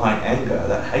intention behind anger,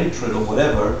 that hatred or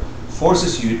whatever,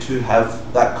 forces you to have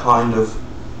that kind of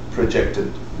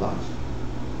projected life.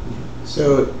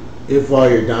 So if while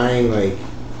you're dying, like,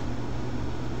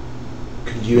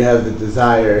 could you have the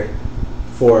desire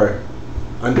for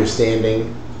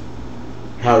understanding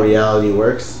how reality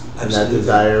works, and that Absolutely.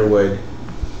 desire would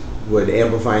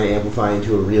amplify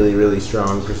into a really, really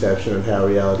strong perception of how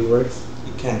reality works.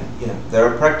 You can, yeah. There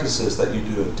are practices that you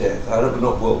do at death. I'm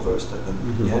not well versed at them,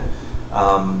 Mhm. yeah.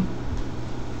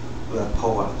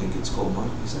 Po, I think it's called,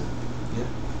 Mike, is it? Yeah.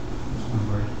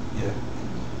 Yeah.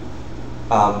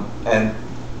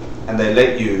 And they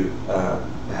let you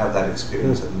have that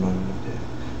experience at the moment of death.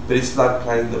 But it's like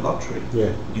playing the lottery.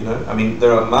 Yeah. You know, I mean,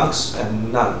 there are monks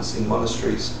and nuns in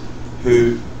monasteries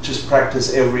who just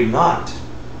practice every night.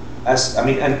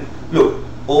 And look,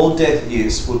 all death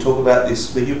is, we'll talk about this,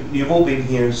 but you've all been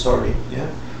here, sorry, yeah?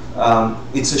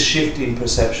 It's a shift in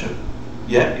perception,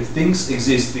 yeah? If things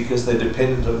exist because they're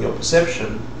dependent on your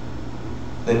perception,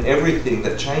 then everything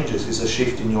that changes is a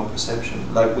shift in your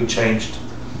perception. Like we changed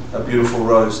a beautiful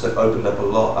rose that opened up a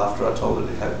lot after I told it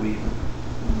it had weed.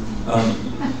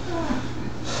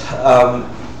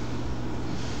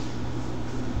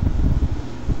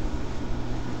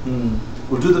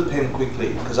 We'll do the pen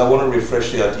quickly because I want to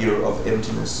refresh the idea of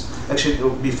emptiness. Actually,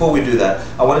 before we do that,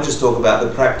 I want to just talk about the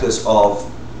practice of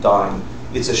dying.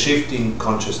 It's a shift in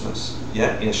consciousness,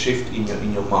 yeah, a shift in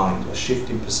your mind, a shift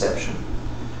in perception.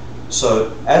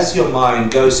 So as your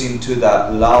mind goes into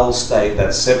that lull state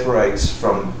that separates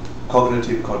from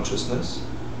cognitive consciousness,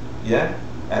 yeah,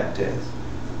 at death,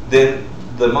 then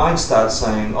the mind starts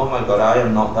saying, oh my God, I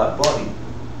am not that body.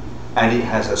 And it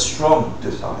has a strong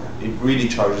desire. It really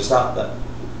charges up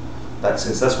that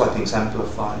sense. That's why things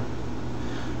amplify.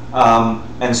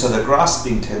 And so the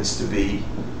grasping tends to be,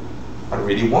 I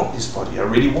really want this body. I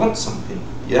really want something.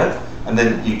 Yeah? And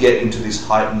then you get into this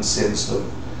heightened sense of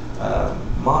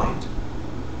mind.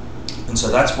 And so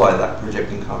that's why that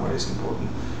projecting karma is important.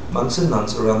 Monks and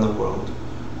nuns around the world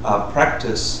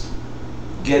practice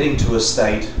getting to a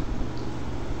state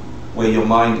where your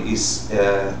mind is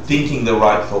thinking the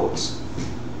right thoughts,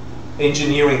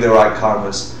 engineering the right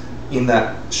karmas in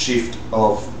that shift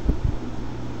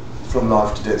from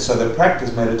life to death. So they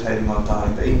practice meditating on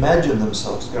dying. They imagine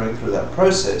themselves going through that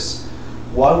process.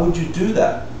 Why would you do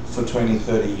that for 20,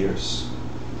 30 years?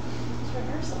 It's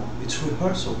rehearsal. It's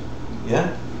rehearsal,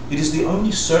 yeah? It is the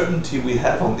only certainty we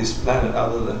have on this planet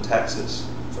other than taxes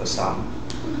for some.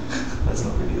 That's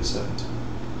not really a certainty,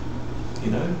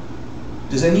 you know?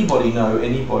 Does anybody know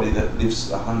anybody that lives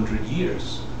 100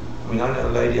 years? I mean, I know a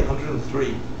lady,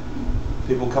 103.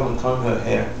 People come and comb her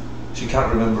hair. She can't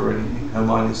remember anything. Her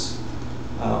mind is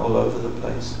all over the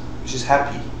place. She's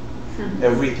happy.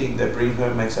 Everything they bring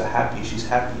her makes her happy. She's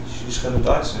happy. She's going to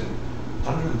die soon.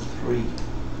 103.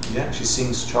 Yeah, she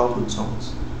sings childhood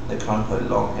songs. They comb her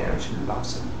long hair and she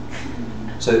loves it.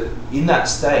 So in that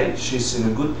stage, she's in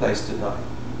a good place to die.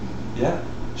 Yeah?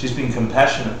 She's been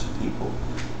compassionate to people.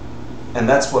 And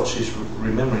that's what she's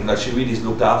remembering. Like she really has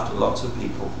looked after lots of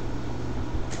people.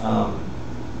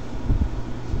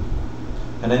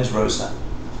 Her name's Rosa,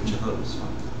 which I thought was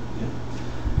fun.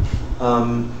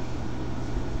 Yeah.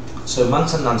 So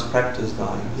monks and nuns practice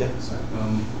dying. Yeah. Sorry.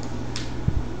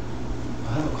 I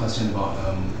have a question about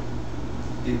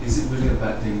is it really a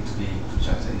bad thing to be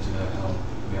projected into the hell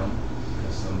realm?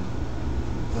 Because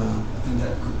I think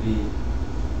that could be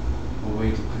a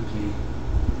way to quickly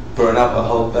burn up a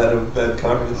whole bed of bad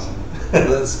karmas.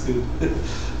 That's good.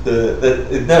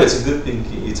 No, it's a good thing.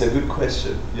 It's a good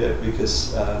question. Yeah,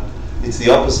 because it's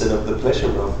the opposite of the pleasure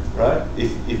realm, right?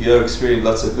 If you're experiencing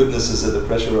lots of goodnesses at the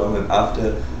pleasure realm, and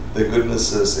after the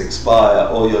goodnesses expire,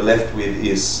 all you're left with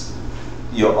is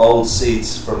your old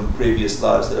seeds from previous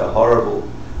lives that are horrible,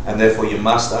 and therefore you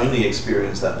must only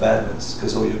experience that badness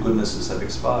because all your goodnesses have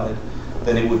expired,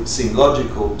 then it would seem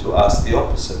logical to ask the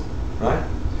opposite, right?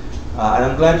 And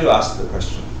I'm glad you asked the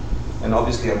question. And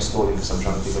obviously I'm stalling because I'm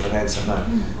trying to think of an answer. No.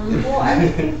 Well, I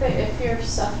would think that if you're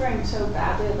suffering so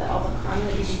badly that all the karma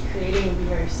that you'd be creating would be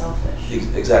very selfish.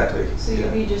 Exactly. So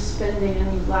you'd be just spending,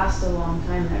 and you'd last a long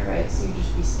time there, right? So you'd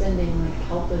just be spending like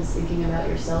helpless thinking about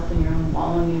yourself and your own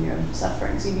wallowing in your own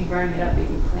suffering. So you'd be burning it up, you'd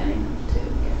be planning to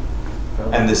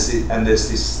get And there's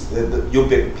this, you'll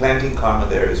be planting karma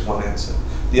there is one answer.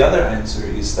 The other answer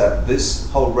is that this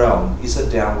whole realm is a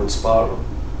downward spiral.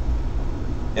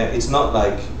 Yeah, it's not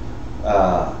like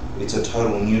it's a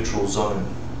total neutral zone.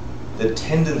 The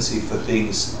tendency for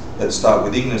things that start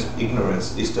with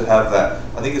ignorance is to have that,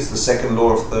 I think it's the second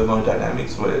law of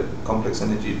thermodynamics where complex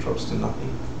energy drops to nothing.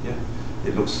 Yeah,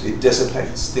 it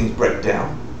dissipates, things break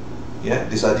down. Yeah,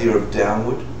 this idea of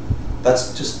downward,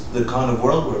 that's just the kind of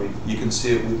world we're in. You can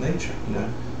see it with nature, you know,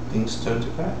 things turn to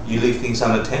crap. You leave things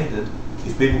unattended,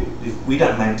 if we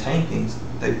don't maintain things,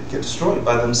 they get destroyed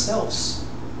by themselves.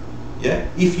 Yeah,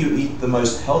 if you eat the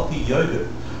most healthy yogurt,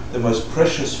 the most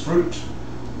precious fruit,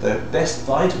 the best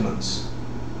vitamins,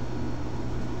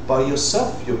 by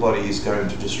yourself your body is going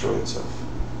to destroy itself.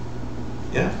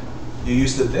 Yeah? You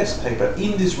use the best paper.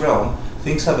 In this realm,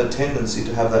 things have a tendency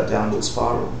to have that downward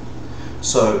spiral.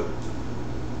 So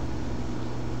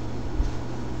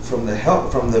from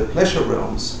the pleasure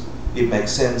realms, it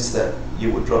makes sense that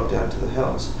you would drop down to the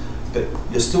hells. But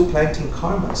you're still planting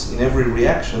karmas in every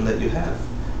reaction that you have.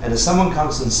 And if someone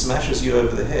comes and smashes you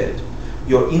over the head,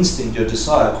 your instinct, your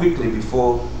desire, quickly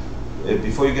before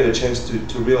you get a chance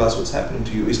to realize what's happening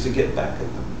to you, is to get back at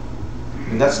them.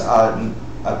 And that's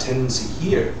our tendency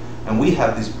here. And we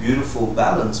have this beautiful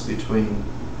balance between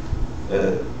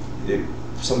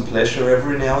some pleasure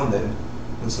every now and then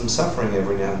and some suffering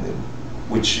every now and then,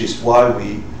 which is why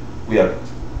we are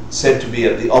said to be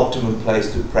at the optimum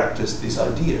place to practice these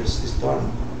ideas, this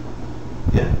dharma.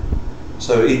 Yeah.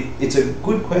 So it's a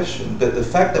good question, but the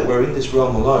fact that we're in this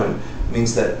realm alone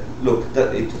means that, look,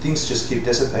 things just keep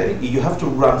dissipating. You have to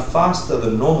run faster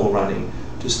than normal running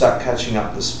to start catching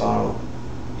up the spiral.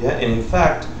 Yeah, and in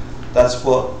fact, that's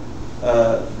what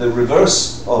the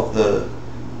reverse of the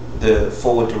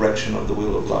forward direction of the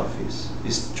wheel of life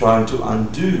is trying to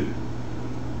undo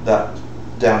that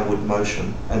downward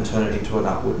motion and turn it into an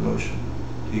upward motion,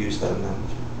 to use that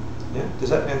analogy. Yeah, does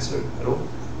that answer at all?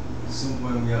 So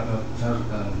when we are a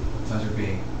pleasure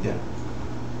being, yeah,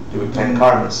 do we plan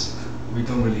karmas? We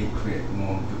don't really create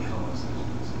more good karmas.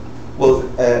 Well,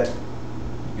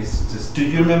 it's just. Do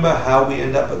you remember how we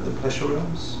end up at the pleasure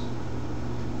realms?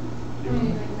 You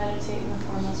like meditate in the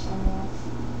formless realm,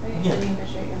 right? Yeah. And you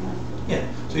habituate your mind. Yeah.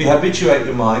 So you habituate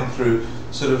your mind through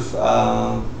sort of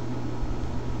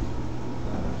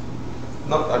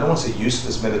I don't want to say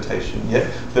useless meditation,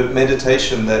 yeah, but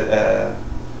meditation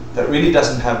that really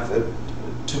doesn't have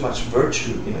too much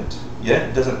virtue in it. Yeah,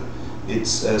 it doesn't. It's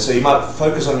so you might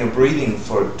focus on your breathing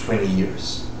for 20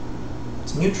 years.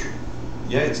 It's neutral.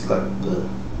 Yeah, it's like, ugh.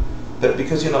 But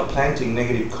because you're not planting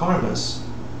negative karmas,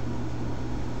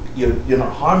 you're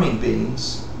not harming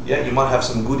beings. Yeah, you might have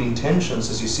some good intentions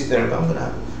as you sit there and go, I'm going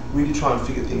to really try and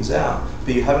figure things out,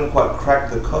 but you haven't quite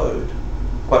cracked the code,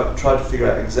 quite tried to figure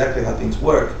out exactly how things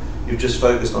work. You've just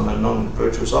focused on a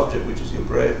non-virtuous object, which is your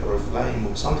breath or a flame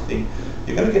or something.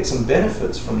 You're going to get some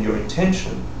benefits from your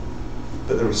intention,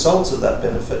 but the results of that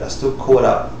benefit are still caught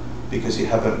up because you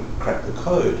haven't cracked the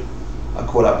code, are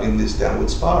caught up in this downward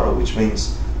spiral, which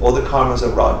means all the karmas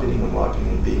are ripening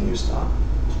and being used up.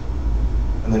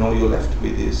 And then all you're left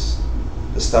with is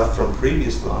the stuff from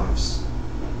previous lives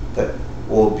that,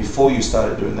 or before you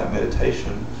started doing that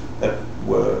meditation, that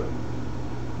were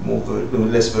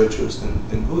less virtuous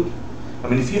than good. I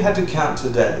mean, if you had to count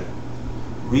today,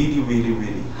 really, really,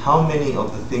 really, how many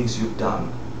of the things you've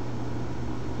done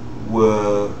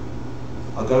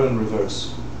I'll go in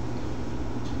reverse.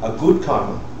 A good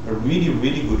karma, a really,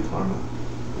 really good karma,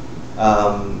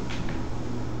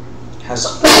 has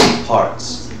 4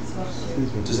 parts.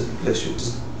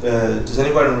 Does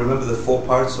anybody remember the 4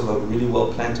 parts of a really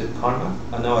well-planted karma?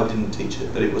 I know I didn't teach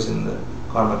it, but it was in the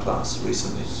karma class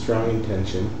recently. Strong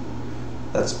intention.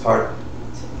 That's part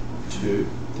 2.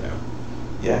 Yeah.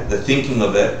 Yeah, the thinking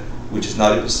of it, which is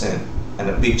 90%, and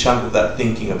a big chunk of that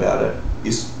thinking about it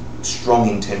is strong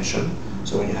intention.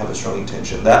 So when you have a strong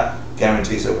intention, that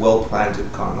guarantees a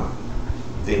well-planted karma.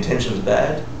 If the intention is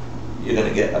bad, you're going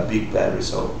to get a big bad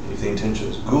result. If the intention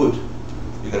is good,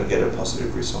 you're going to get a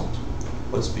positive result.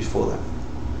 What's before that?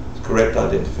 It's correct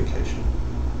identification.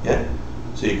 Yeah?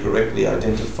 So you correctly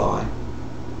identify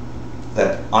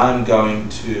that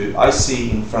I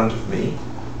see in front of me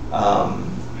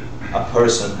a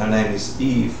person, her name is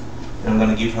Eve, and I'm going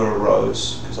to give her a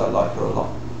rose because I like her a lot.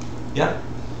 Yeah?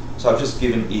 So I've just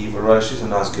given Eve a rose. She's a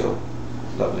nice girl.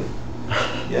 Lovely.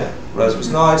 Yeah? Rose was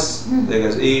nice. There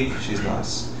goes Eve. She's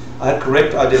nice. I had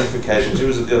correct identification. She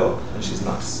was a girl and she's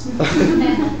nice.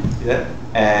 Yeah?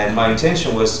 And my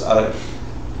intention was I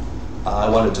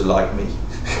wanted to like me.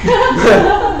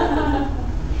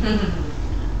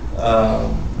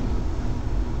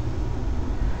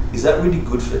 Is that really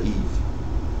good for Eve?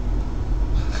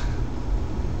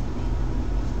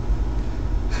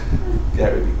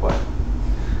 Gary, be quiet.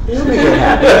 It'll make her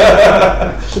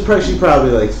happy. She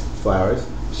probably likes flowers.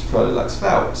 She probably likes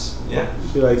flowers, yeah.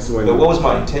 She likes when. But what was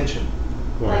my intention?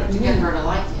 Like To get her to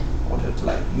like you. I wanted her to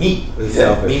like me. It's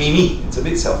Yeah, selfish. me. It's a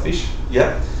bit selfish,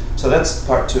 yeah. So that's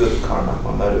part 2 of the karma,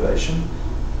 my motivation.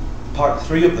 Part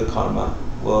 3 of the karma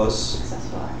was,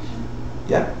 successful action.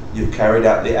 yeah, you've carried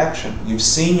out the action. You've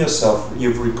seen yourself,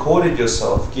 you've recorded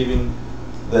yourself doing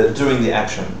the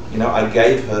action. You know, I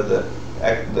gave her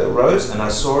the rose and I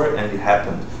saw it and it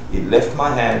happened. It left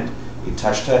my hand, it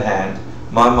touched her hand.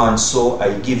 My mind saw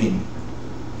a giving,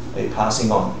 a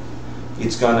passing on.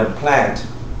 It's going to plant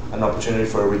an opportunity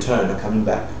for a return, a coming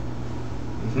back.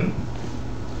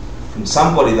 From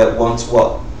somebody that wants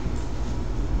what?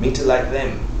 Me to like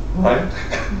them, right?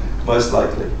 Most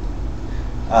likely.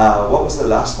 What was the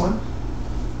last one?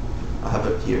 I have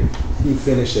it here. You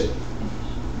finish it.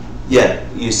 Yeah,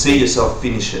 you see yourself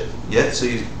finish it. Yeah, so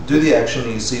you do the action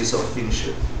and you see yourself finish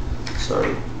it.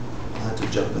 Sorry, I had to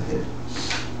jump ahead.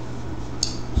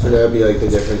 So that would be like the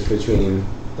difference between,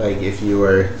 like, if you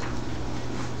were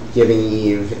giving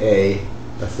Eve a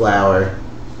flower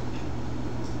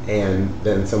and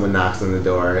then someone knocks on the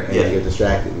door and you get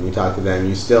distracted and you talk to them,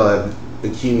 you still have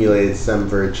accumulated some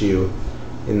virtue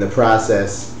in the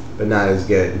process, but not as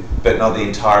good. But not the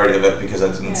entirety of it, because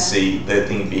I didn't see the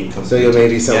thing being complete. So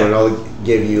maybe someone will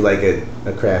give you like a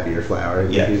crappier flower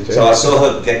in the future. So I saw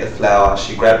her get the flower,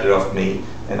 she grabbed it off me,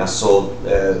 and I saw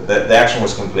the action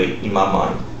was complete in my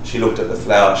mind. She looked at the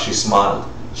flower, she smiled,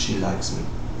 she likes me.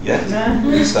 Yeah?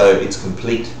 So it's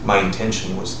complete, my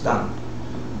intention was done.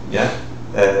 Yeah?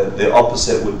 The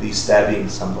opposite would be stabbing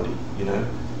somebody, you know.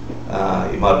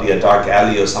 It might be a dark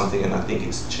alley or something, and I think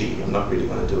it's chi. I'm not really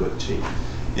going to do it, chi.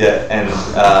 Yeah, and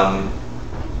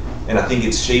I think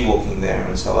it's chi walking there,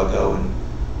 and so I go and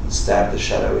stab the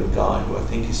shadowy guy who I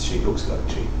think is chi, looks like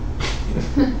chi.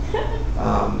 You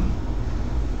know?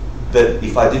 But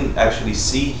if I didn't actually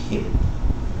see him,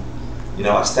 you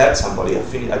know, I stabbed somebody,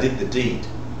 I did the deed,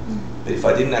 but if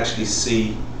I didn't actually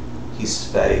see his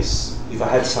face, if I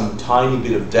had some tiny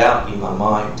bit of doubt in my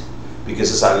mind,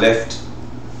 because as I left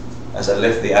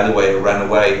the alleyway or ran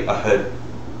away, I heard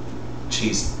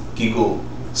Chi's giggle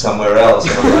somewhere else.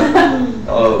 And I'm like,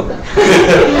 oh,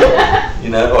 you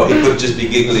know, or he could just be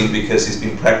giggling because he's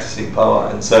been practicing power,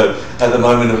 and so at the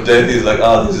moment of death he's like,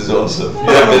 oh, this is awesome.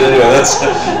 Yeah, but anyway,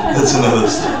 that's another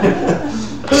story.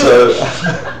 So,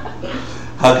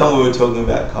 how come we were talking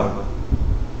about karma?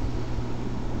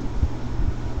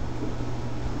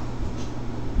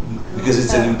 Because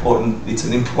it's an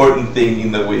important thing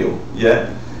in the wheel. Yeah,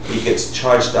 it gets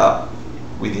charged up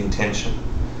with intention.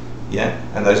 Yeah,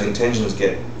 and those intentions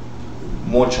get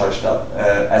more charged up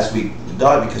as we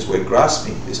die, because we're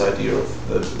grasping this idea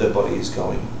of the body is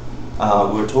going.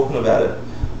 We were talking about it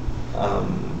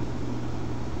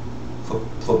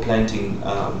for planting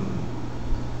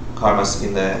karmas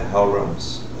in the hell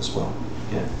realms as well.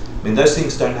 Yeah, I mean, those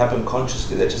things don't happen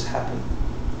consciously; they just happen.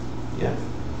 Yeah.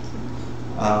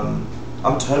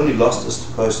 I'm totally lost as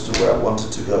opposed to where I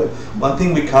wanted to go. One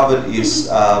thing we covered is,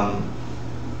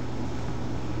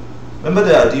 remember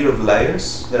the idea of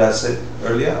layers that I said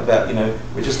earlier about, you know,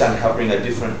 we're just uncovering a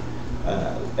different,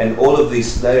 and all of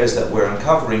these layers that we're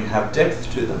uncovering have depth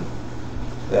to them.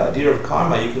 The idea of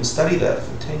karma, you can study that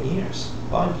for 10 years,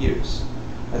 5 years,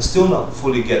 and still not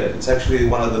fully get it. It's actually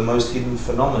one of the most hidden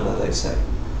phenomena, they say.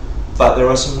 But there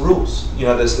are some rules. You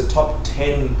know, there's the top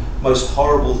 10 most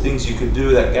horrible things you could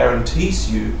do that guarantees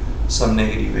you some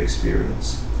negative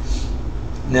experience.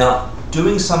 Now,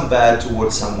 doing some bad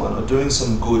towards someone or doing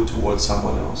some good towards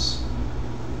someone else,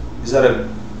 is that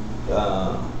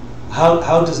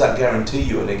how does that guarantee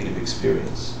you a negative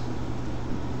experience?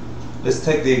 Let's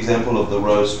take the example of the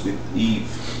rose with Eve.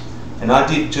 And I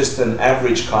did just an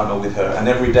average karma with her, an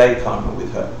everyday karma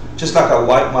with her. Just like I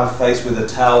wipe my face with a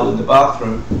towel in the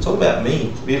bathroom, it's all about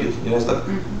me, really. You know, it's like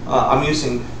I'm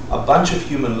using a bunch of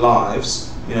human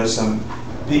lives. You know, some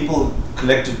people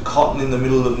collected cotton in the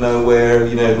middle of nowhere,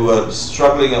 you know, who are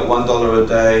struggling at $1 a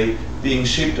day, being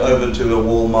shipped over to a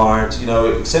Walmart, you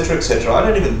know, etc., etc. I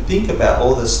don't even think about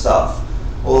all this stuff,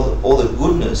 all the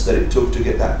goodness that it took to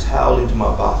get that towel into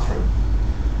my bathroom.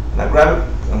 And I grab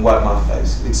it and wipe my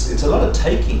face. It's a lot of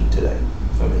taking today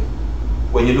for me,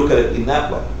 when you look at it in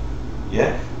that way.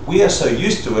 Yeah, we are so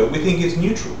used to it, we think it's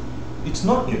neutral. It's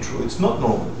not neutral. It's not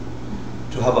normal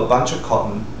to have a bunch of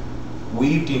cotton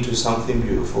weaved into something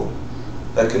beautiful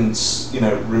that can, you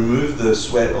know, remove the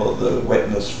sweat or the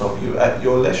wetness from you at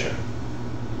your leisure.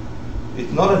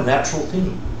 It's not a natural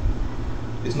thing.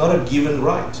 It's not a given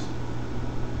right.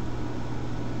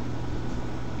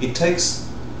 It takes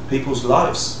people's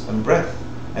lives and breath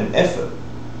and effort.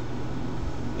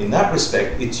 In that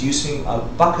respect, it's using a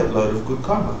bucket load of good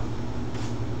karma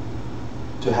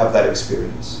to have that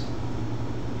experience.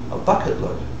 A bucket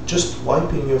load. Just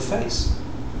wiping your face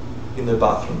in the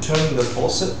bathroom, turning the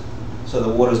faucet so the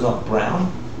water's not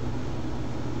brown.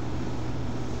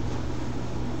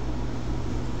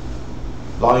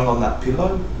 Lying on that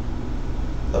pillow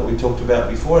that we talked about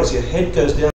before, as your head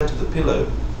goes down to the pillow,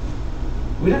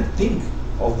 we don't think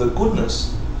of the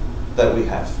goodness that we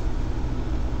have.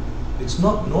 It's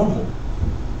not normal,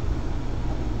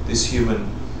 this human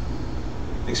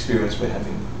experience we're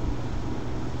having.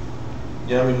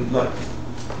 You know, I mean, like,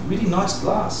 really nice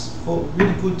glass for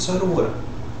really good soda water.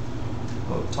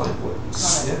 Or tonic water.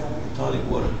 Tonic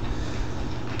water.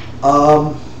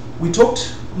 We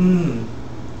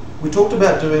talked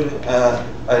about doing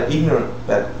ignorant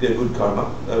bad, good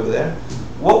karma over there.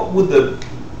 What would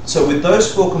so with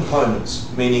those 4 components,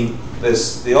 meaning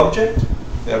there's the object,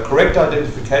 the correct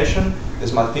identification,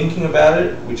 there's my thinking about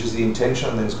it, which is the intention,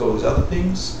 and then it's got all these other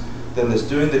things. Then there's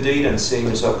doing the deed and seeing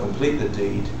yourself complete the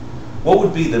deed. What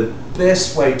would be the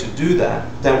best way to do that?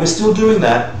 Now we're still doing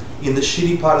that in the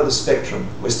shitty part of the spectrum.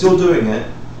 We're still doing it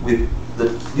with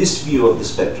this view of the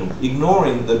spectrum,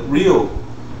 ignoring the real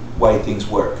way things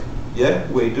work. Yeah,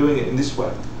 we're doing it in this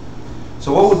way.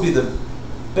 So what would be the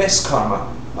best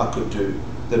karma I could do,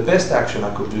 the best action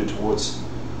I could do towards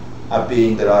a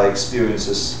being that I experience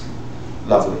as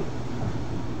lovely?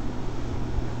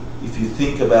 If you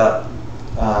think about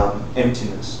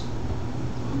emptiness,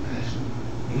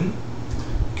 you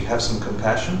could have some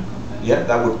compassion. Yeah,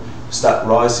 that would start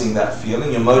rising that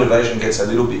feeling. Your motivation gets a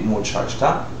little bit more charged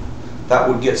up. That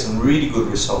would get some really good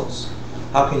results.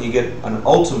 How can you get an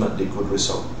ultimately good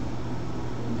result?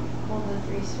 Hold the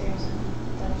 3 spheres in.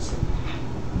 That's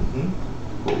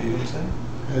What were you going to say?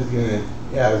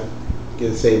 I was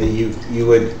gonna say that you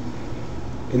would,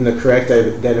 in the correct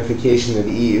identification of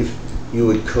Eve, you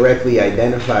would correctly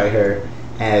identify her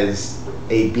as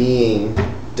a being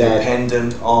that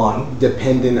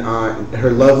Dependent on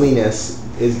her loveliness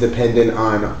is dependent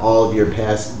on all of your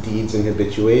past deeds and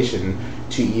habituation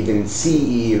to even see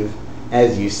Eve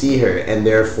as you see her, and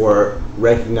therefore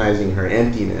recognizing her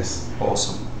emptiness.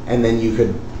 Awesome. And then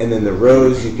the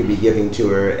rose you could be giving to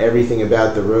her, everything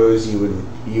about the rose you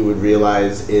would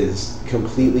realize is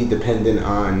completely dependent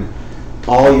on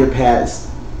all your past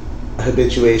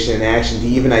habituation and action to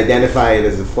even identify it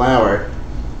as a flower.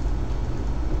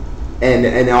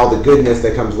 And all the goodness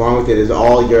that comes along with it is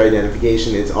all your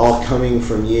identification. It's all coming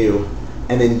from you.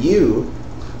 And then you,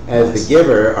 as the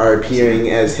giver, are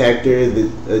appearing as Hector,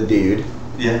 the dude.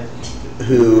 Yeah.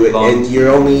 Who, Blonde. and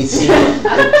you're only seeing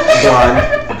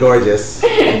blonde, gorgeous.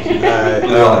 Oh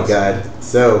my God,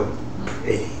 so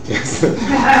pretty.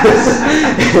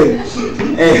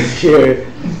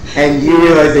 and you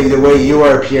realizing the way you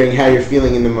are appearing, how you're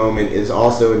feeling in the moment, is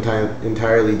also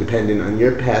entirely dependent on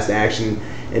your past action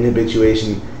and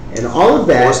habituation, and all of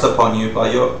that Forced upon you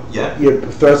by you're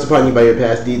thrust upon you by your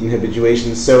past deed and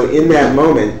habituation. So in that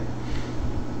moment,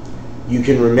 you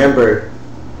can remember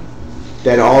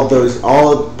that all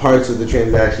parts of the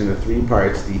transaction, the 3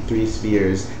 parts, the 3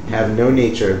 spheres, have no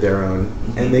nature of their own,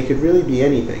 and they could really be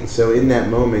anything. So in that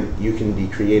moment, you can be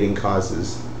creating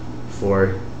causes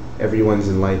for everyone's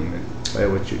enlightenment by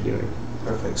what you're doing.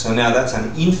 Perfect. So now that's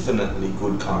an infinitely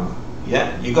good karma.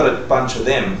 Yeah, you got a bunch of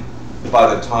them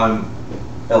by the time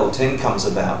L10 comes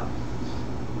about,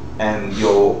 and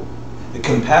the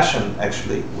compassion,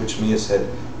 actually, which Mia said,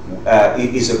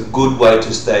 is a good way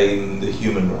to stay in the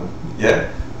human realm.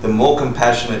 Yeah, the more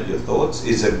compassionate your thoughts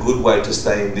is a good way to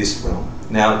stay in this realm.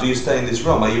 Now, do you stay in this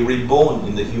realm? Are you reborn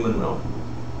in the human realm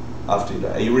after you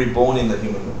die? Are you reborn in the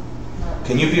human realm?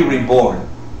 Can you be reborn?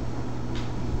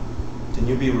 Can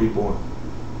you be reborn?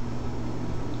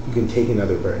 You can take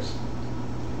another verse.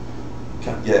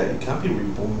 You can't be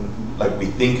reborn like we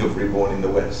think of reborn in the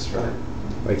West, right?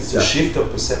 Like It's a shift of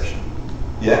perception.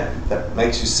 Yeah, that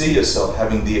makes you see yourself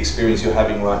having the experience you're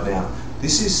having right now.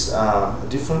 This is a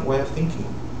different way of thinking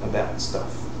about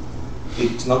stuff.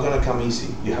 It's not going to come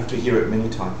easy. You have to hear it many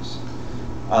times.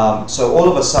 So all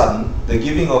of a sudden, the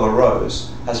giving of a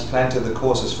rose has planted the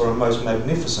causes for a most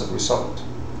magnificent result.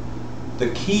 The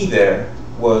key there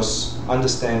was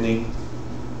understanding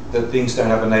that things don't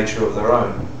have a nature of their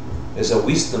own. There's a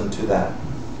wisdom to that.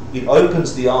 It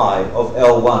opens the eye of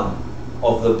L1,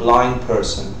 of the blind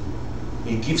person.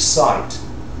 It gives sight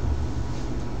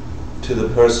to the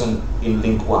person in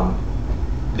link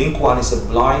 1. Link 1 is a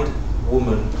blind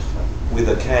woman with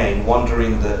a cane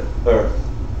wandering the earth,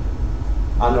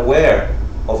 unaware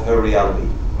of her reality,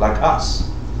 like us.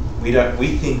 We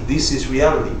think this is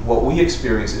reality. What we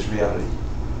experience is reality.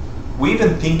 We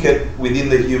even think it within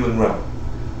the human realm.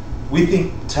 We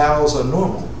think towels are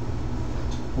normal.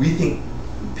 We think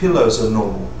pillows are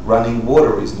normal. Running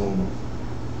water is normal.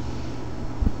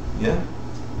 Yeah?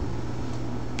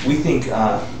 We think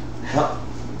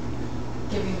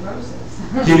Giving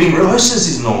roses. giving roses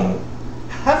is normal.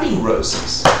 Having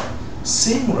roses,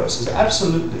 seeing roses,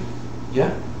 absolutely.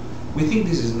 Yeah? We think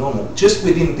this is normal, just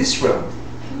within this realm.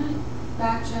 Can I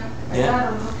backtrack? I Yeah.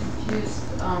 got a little confused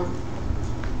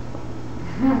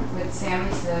what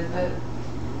Sammy said, but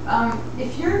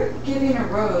if you're giving a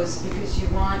rose because you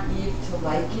want Eve to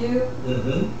like you,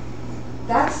 Mm-hmm.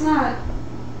 that's not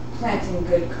planting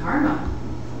good karma,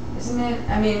 isn't it?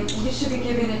 I mean, you should be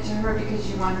giving it to her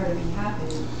because you want her to be happy.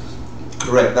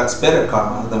 Correct. That's better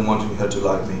karma than wanting her to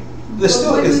like me. There But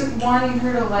still is. wouldn't wanting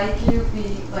her to like you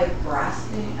be like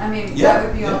grasping? I mean, Yeah, that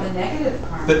would be all yeah. the negative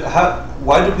karma. But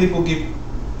why do people give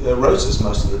roses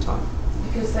most of the time?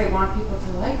 Because they want people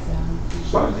to like them.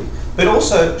 Slightly. But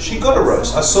also, she got a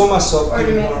rose. I saw myself Or to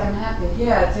giving make her. them happy.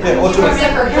 Yeah. Yeah, or You to make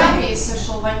make her happy, so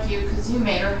she'll like you because you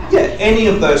made her happy. Yeah, any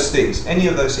of those things.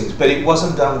 But it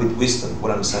wasn't done with wisdom,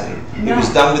 what I'm saying. No. It was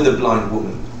done with a blind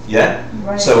woman. Yeah?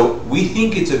 Right. So we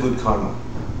think it's a good karma.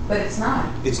 But it's not.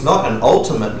 It's not an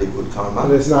ultimately good But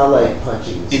karma. it's not like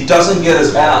punching. It doesn't get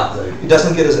us out. It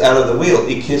doesn't get us out of the wheel.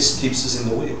 It keeps us in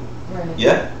the wheel. Right.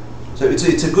 Yeah? So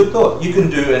it's a good thought. You can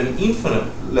do an infinite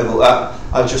level up.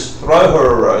 I'll just throw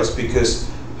her a rose because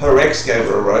her ex gave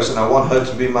her a rose and I want her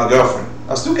to be my girlfriend.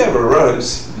 I still gave her a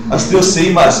rose. I still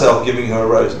see myself giving her a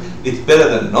rose. It's better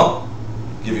than not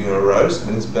giving her a rose,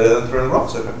 and it's better than throwing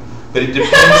rocks at her. But it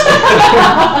depends.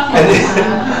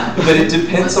 But it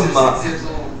depends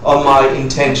on my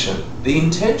intention. The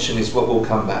intention is what will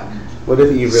come back. What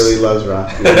if Eve really loves rock?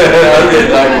 I really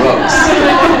like rocks.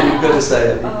 You've got to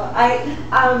say it. I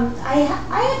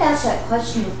had asked that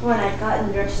question before, and I'd gotten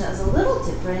a direction that was a little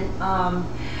different.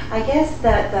 I guess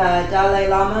that the Dalai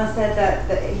Lama said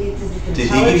that he's intelligent. Did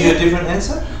he give you a different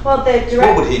answer? Well,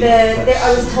 What would he do?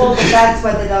 I was told that that's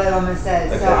what the Dalai Lama said,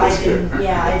 Okay, so I that's good. didn't.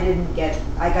 Yeah,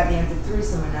 I got the answer through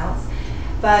someone else.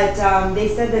 But they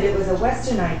said that it was a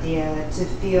Western idea to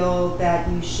feel that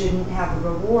you shouldn't have a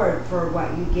reward for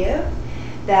what you give.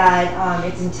 That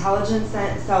it's intelligent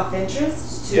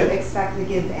self-interest to Yeah. expect the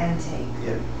give and take.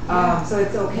 Yeah. So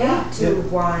it's okay Yeah. to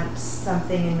want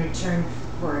something in return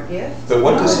for a gift. But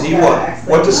what does he Yeah, want?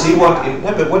 What does he explanation. want in?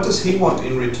 No, but what does he want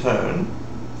in return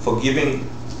for giving?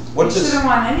 What You does? shouldn't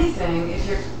want anything if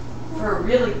you're for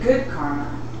really good karma.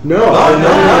 No,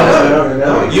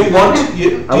 No. You want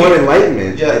I want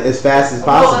enlightenment Yeah. as fast as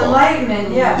Well, possible.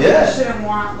 enlightenment, yeah. But Yeah. you shouldn't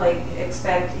want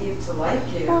expect Eve to like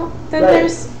you. Well, then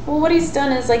Right. what he's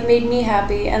done is like made me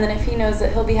happy, and then if he knows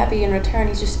that he'll be happy in return,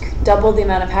 he's just doubled the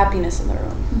amount of happiness in the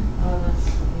room. Oh, that's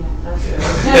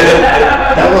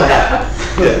That will happen.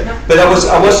 Yeah. But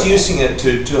I was using it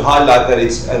to highlight that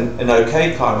it's an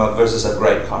okay karma versus a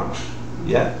great karma.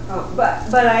 Yeah. Oh,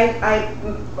 but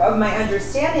my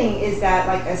understanding is that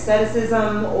like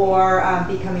asceticism or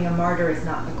becoming a martyr is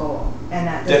not the goal, and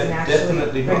that doesn't actually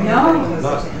Definitely bring not. anybody No.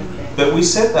 closer to anything. But we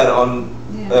said that on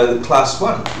class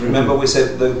 1. Remember, we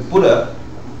said the Buddha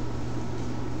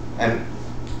and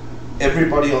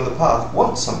everybody on the path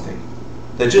wants something.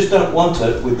 They just don't want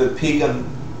it with the pig and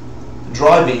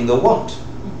driving the want.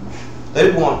 They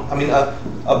want, I mean, a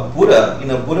Buddha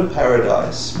in a Buddha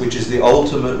paradise, which is the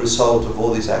ultimate result of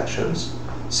all these actions,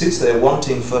 sits there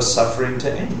wanting for suffering to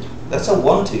end. That's a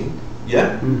wanting,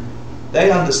 yeah?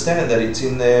 They understand that it's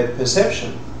in their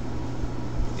perception,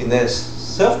 in their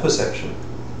self-perception,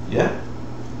 yeah?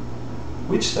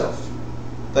 Which self?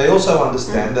 They also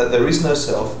understand that there is no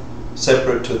self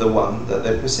separate to the one that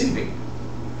they're perceiving.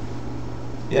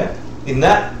 Yeah? And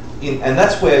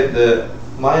that's where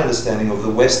my understanding of the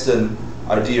Western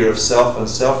idea of self and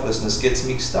selflessness gets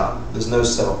mixed up. There's no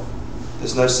self.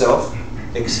 There's no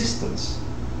self-existence.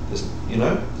 You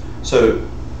know? So,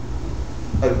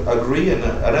 I agree, and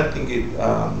I don't think it...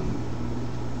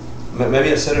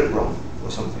 maybe I said it wrong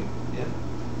or something, yeah,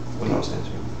 when I was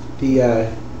answering.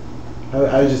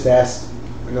 I was just asked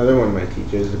another one of my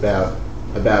teachers about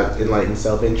enlightened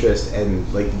self-interest and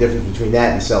like the difference between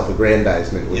that and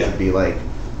self-aggrandizement, which would be like,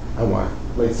 I want,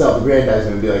 like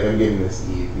self-aggrandizement would be like, I'm giving this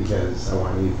to you because I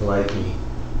want you to like me.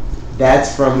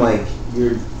 That's from like,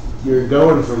 you're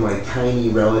going from like tiny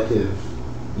relative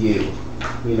you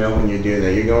know, when you're doing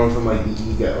that. You're going from like the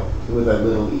ego with a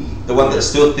little e. The one that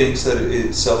still thinks that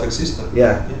it's self-existent.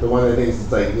 Yeah, the one that thinks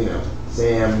it's like, you know,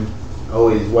 Sam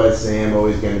always was Sam,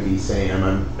 always going to be Sam.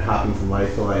 I'm hopping from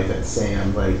life to life at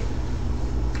Sam, like,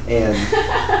 and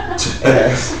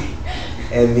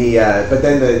but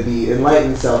then the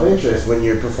enlightened self-interest, when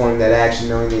you're performing that action,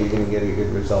 knowing that you're going to get a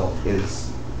good result,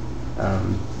 is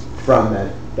from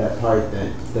that part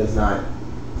that does not,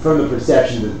 from the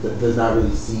perception that does not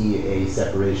really see a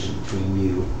separation between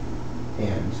you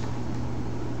and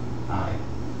I.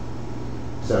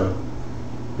 So,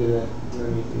 did that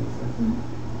make sense?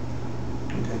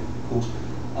 Okay, cool.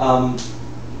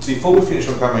 Before we finish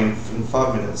on karma in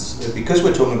 5 minutes, because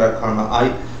we're talking about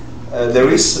karma, there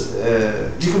is,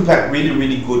 you can pack really,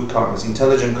 really good karmas,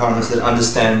 intelligent karmas that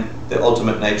understand the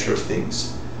ultimate nature of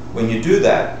things. When you do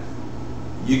that,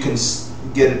 you can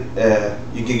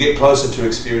get closer to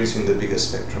experiencing the bigger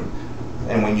spectrum.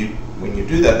 And when you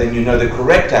do that, then you know the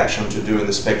correct action to do in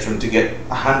the spectrum to get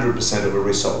 100% of a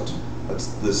result. That's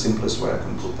the simplest way I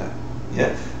can put that.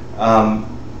 Yeah.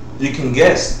 You can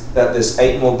guess that there's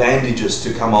 8 more bandages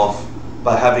to come off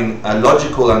by having a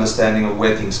logical understanding of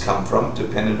where things come from,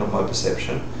 dependent on my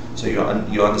perception. So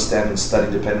you understand and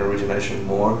study dependent origination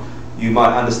more. You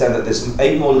might understand that there's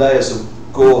 8 more layers of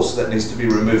gauze that needs to be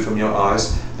removed from your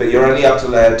eyes, but you're only up to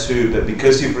layer 2, but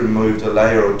because you've removed a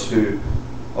layer or 2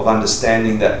 of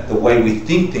understanding that the way we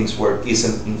think things work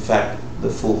isn't in fact the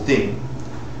full thing,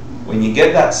 when you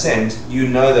get that sense, you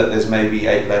know that there's maybe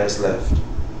 8 layers left.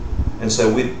 And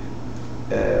so with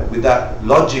that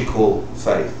logical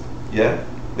faith, yeah,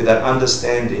 with that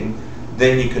understanding,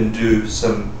 then you can do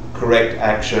some correct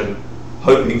action,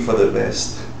 hoping for the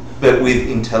best, but with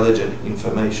intelligent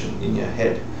information in your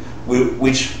head,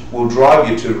 which will drive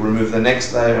you to remove the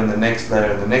next layer and the next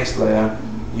layer and the next layer.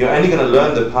 You're only going to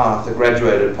learn the path, the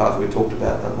graduated path, we talked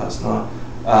about that last night,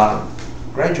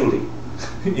 gradually,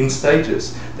 in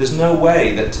stages. There's no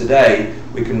way that today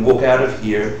we can walk out of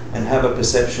here and have a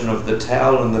perception of the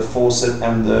towel and the faucet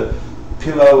and the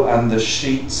pillow and the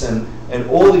sheets and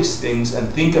all these things and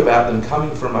think about them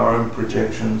coming from our own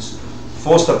projections,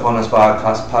 forced upon us by our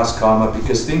past karma,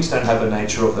 because things don't have a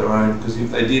nature of their own, because if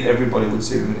they did, everybody would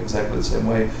see them in exactly the same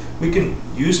way. We can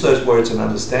use those words and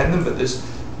understand them, but there's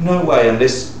no way,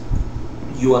 unless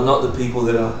you are not the people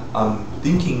that are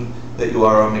thinking that you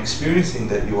are, experiencing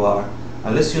that you are,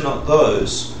 unless you're not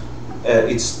those,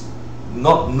 it's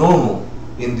not normal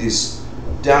in this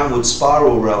downward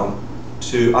spiral realm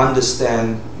to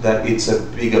understand that it's a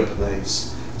bigger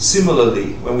place.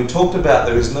 Similarly, when we talked about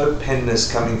there is no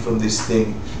penness coming from this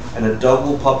thing, and a dog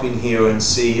will pop in here and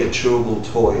see a chewable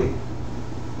toy,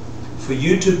 for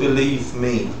you to believe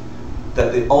me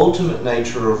that the ultimate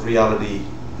nature of reality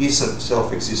isn't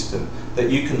self-existent, that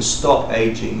you can stop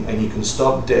aging and you can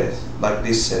stop death, like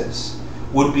this says,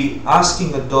 would be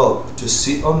asking a dog to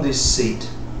sit on this seat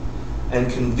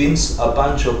and convince a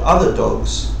bunch of other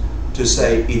dogs to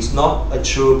say it's not a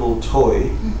chewable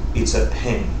toy, it's a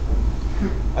pen.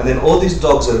 And then all these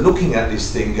dogs are looking at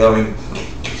this thing going,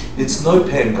 it's no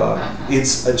pen, guy,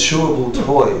 it's a chewable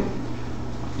toy.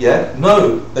 Yeah?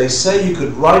 No, they say you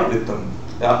could write with them.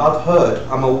 Now, I've heard,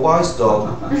 I'm a wise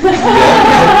dog. Yeah?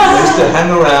 I used to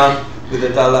hang around with the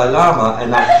Dalai Lama,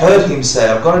 and I've heard him say,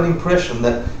 I've got an impression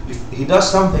that if he does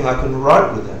something, I can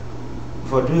write with it.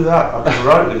 If I do that, I can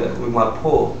write with it, with my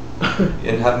paw,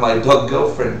 and have my dog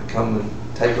girlfriend come and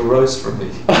take a rose from me,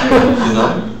 you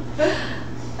know?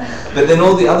 But then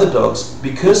all the other dogs,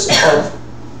 because of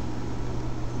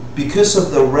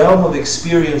the realm of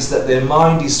experience that their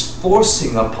mind is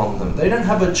forcing upon them, they don't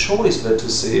have a choice but to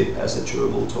see it as a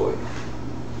chewable toy.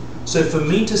 So for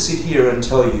me to sit here and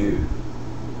tell you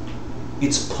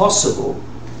it's possible,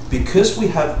 because we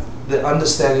have the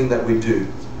understanding that we do,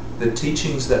 the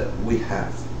teachings that we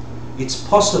have, it's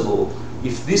possible,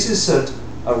 if this isn't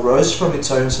a rose from its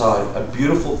own side, a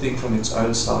beautiful thing from its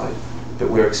own side, that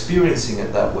we're experiencing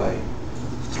it that way,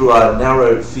 through our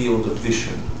narrowed field of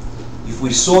vision. If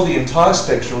we saw the entire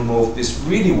spectrum of this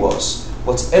really was,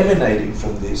 what's emanating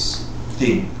from this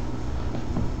thing,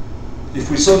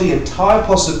 if we saw the entire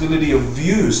possibility of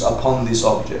views upon this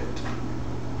object,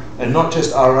 and not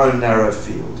just our own narrow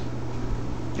field,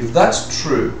 if that's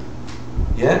true,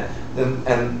 yeah, then,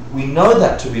 and we know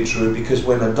that to be true because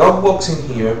when a dog walks in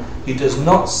here, he does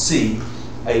not see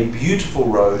a beautiful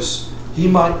rose, he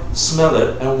might smell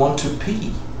it and want to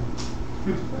pee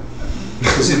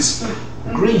because it's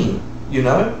green, you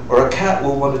know, or a cat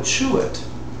will want to chew it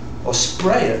or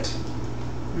spray it.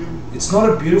 It's not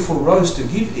a beautiful rose to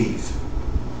give Eve,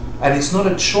 and it's not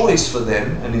a choice for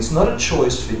them, and it's not a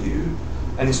choice for you,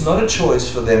 and it's not a choice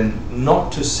for them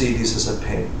not to see this as a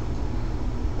pen.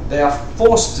 They are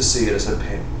forced to see it as a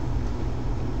pen.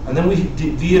 And then we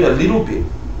veered a little bit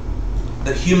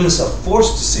that humans are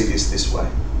forced to see this way.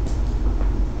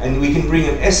 And we can bring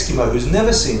an Eskimo who's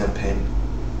never seen a pen,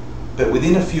 but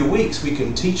within a few weeks we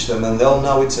can teach them and they'll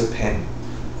know it's a pen.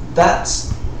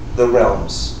 That's the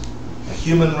realms, a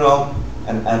human realm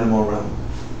and animal realm.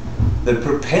 The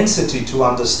propensity to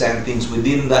understand things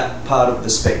within that part of the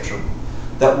spectrum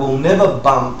that will never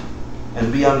bump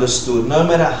and be understood, no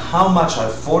matter how much I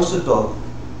force a dog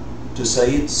to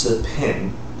say it's a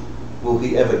pen, will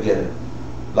he ever get it,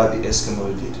 like the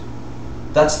Eskimo did.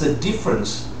 That's the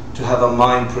difference to have a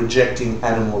mind projecting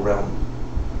animal realm.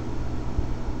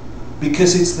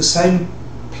 Because it's the same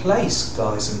place,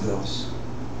 guys and girls.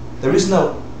 There is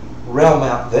no realm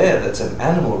out there that's an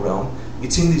animal realm.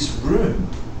 It's in this room.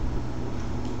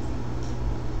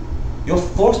 You're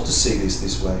forced to see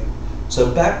this way.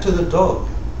 So back to the dog.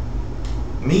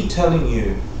 me telling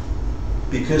you,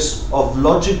 because of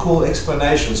logical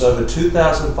explanations over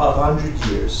 2,500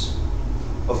 years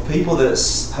of people that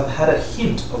have had a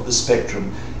hint of the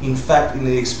spectrum. In fact, in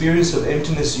the experience of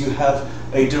emptiness, you have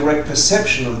a direct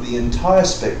perception of the entire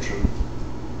spectrum.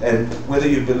 And whether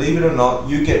you believe it or not,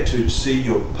 you get to see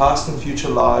your past and future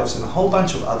lives and a whole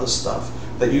bunch of other stuff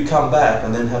that you come back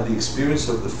and then have the experience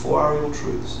of the four Arial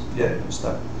truths. Yeah, it's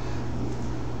that.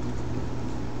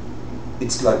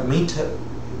 It's like me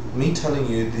telling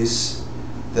you this,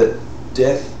 that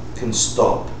death can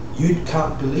stop. You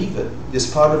can't believe it.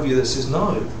 There's part of you that says,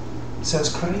 no, it sounds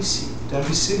crazy. Don't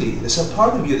be silly. There's a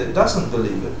part of you that doesn't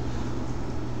believe it.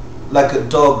 Like a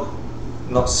dog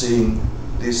not seeing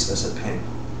this as a pen.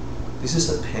 This is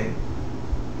a pen.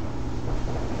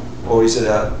 Or is it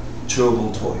a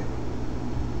chewable toy?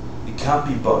 It can't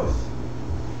be both.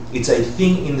 It's a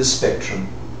thing in the spectrum.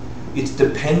 It's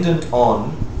dependent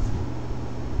on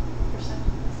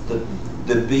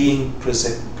the being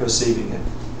perceiving it.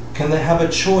 Can they have a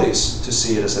choice to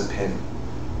see it as a pen?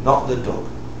 Not the dog.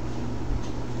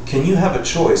 Can you have a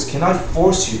choice? Can I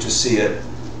force you to see it?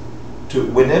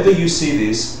 Whenever you see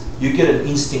this, you get an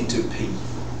instinct to pee.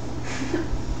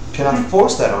 Can I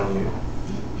force that on you?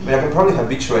 I mean, I can probably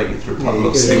habituate you through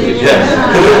Pavlov's secret.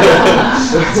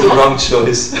 It's the wrong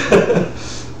choice.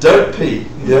 Don't pee,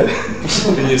 yeah?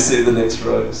 When you see the next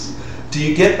rose. Do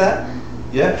you get that?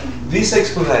 Yeah? This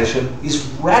explanation is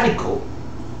radical.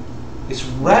 It's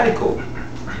radical.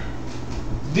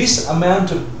 This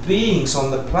amount of beings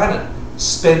on the planet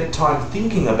spent time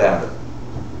thinking about it.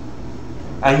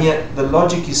 And yet the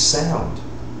logic is sound.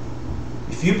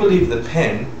 If you believe the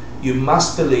pen, you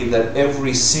must believe that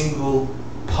every single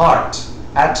part,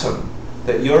 atom,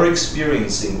 that you're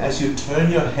experiencing as you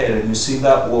turn your head and you see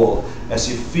that wall, as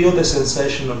you feel the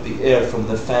sensation of the air from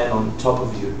the fan on top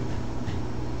of you,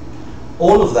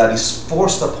 all of that is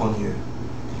forced upon you.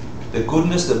 The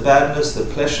goodness, the badness, the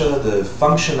pleasure, the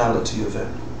functionality of it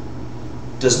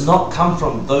does not come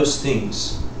from those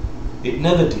things. It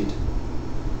never did.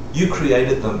 You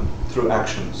created them through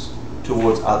actions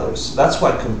towards others. That's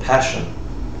why compassion,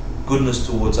 goodness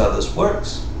towards others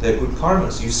works. They're good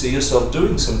karmas. You see yourself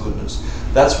doing some goodness.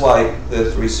 That's why the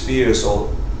three spheres,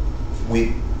 or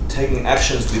taking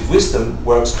actions with wisdom,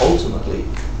 works ultimately.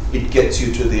 It gets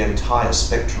you to the entire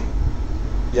spectrum.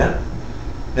 Yeah?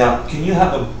 Now, can you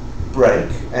have a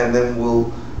break and then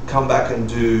we'll come back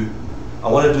and I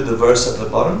want to do the verse at the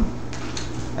bottom.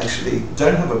 Actually,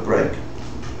 don't have a break.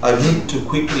 I need to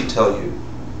quickly tell you,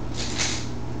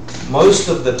 most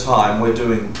of the time we're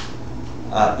doing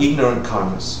ignorant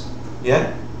karmas,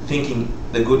 yeah? Thinking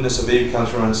the goodness of Eve comes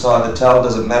from inside, the towel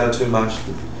doesn't matter too much,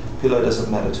 the pillow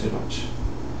doesn't matter too much.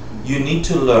 You need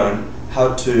to learn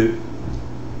how to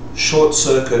short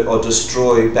circuit or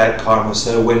destroy bad karma.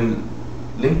 So when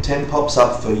link 10 pops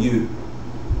up for you,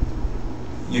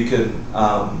 you can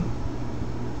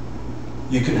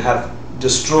have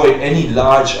destroyed any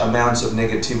large amounts of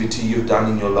negativity you've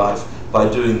done in your life by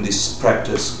doing this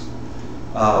practice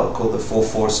called the four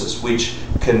forces, which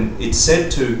it's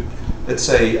said to, let's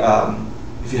say,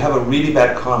 if you have a really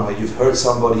bad karma, you've hurt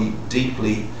somebody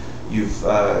deeply, you've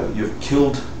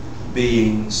killed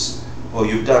beings, or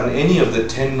you've done any of the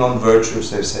 10 non-virtues,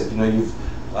 they've said, you've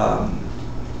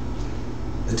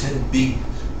the 10 big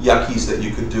yuckies that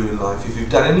you could do in life. If you've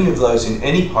done any of those in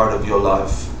any part of your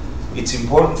life, it's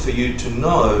important for you to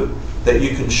know that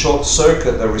you can short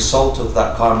circuit the result of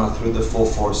that karma through the four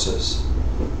forces.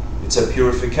 It's a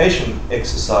purification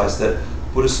exercise that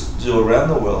Buddhists do around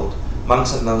the world,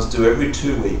 monks and nuns do every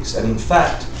 2 weeks, and in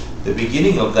fact, the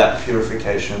beginning of that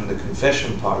purification, the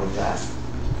confession part of that,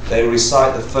 they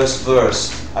recite the first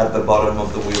verse at the bottom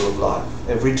of the Wheel of Life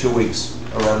every 2 weeks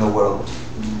around the world.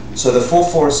 So the four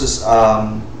forces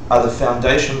are the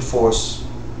foundation force,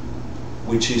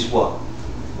 which is what?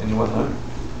 Anyone know?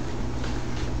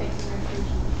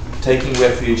 Taking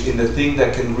refuge in the thing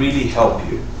that can really help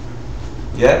you.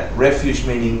 Yeah? Refuge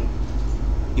meaning,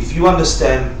 if you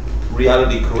understand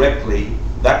reality correctly,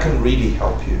 that can really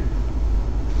help you.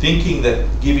 Thinking that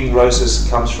giving roses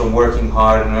comes from working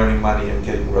hard and earning money and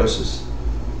getting roses,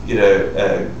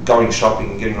 going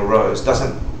shopping and getting a rose,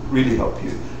 doesn't really help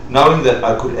you. Knowing that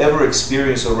I could ever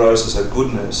experience a rose as a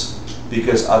goodness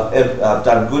because I've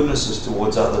done goodnesses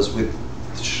towards others with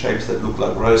shapes that look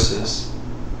like roses,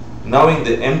 knowing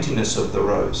the emptiness of the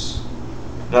rose,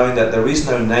 knowing that there is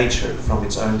no nature from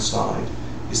its own side,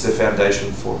 is the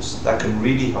foundation force. That can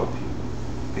really help you.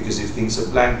 Because if things are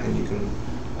blank, then you can,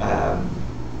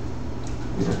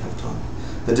 we don't have time.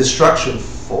 The destruction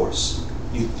force.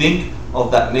 You think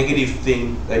of that negative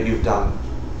thing that you've done.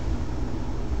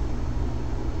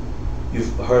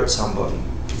 You've hurt somebody.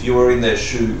 if you were in their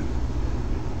shoe,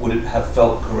 would it have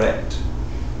felt correct?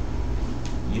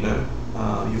 You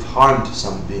know, you've harmed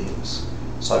some beings,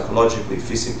 psychologically,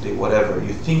 physically, whatever.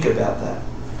 You think about that,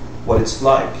 what it's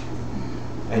like,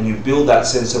 and you build that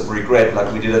sense of regret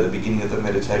like we did at the beginning of the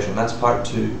meditation. That's part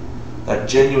 2. That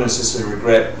genuine sense of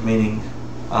regret, meaning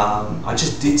I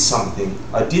just did something.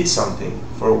 I did something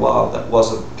for a while that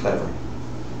wasn't clever.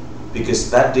 Because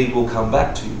that deed will come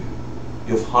back to you.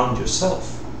 You've harmed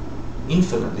yourself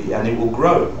infinitely, and it will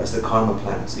grow as the karma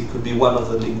plans. It could be one of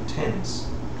the linked 10s.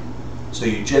 So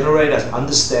you generate an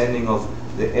understanding of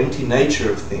the empty nature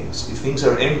of things. If things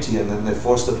are empty and then they're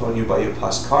forced upon you by your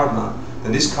past karma,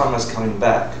 then this karma is coming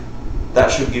back.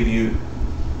 That should give you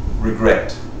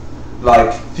regret.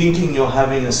 Like thinking you're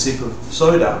having a sip of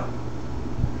soda.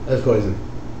 That's poison.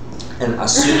 And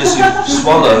as soon as you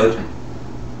swallowed,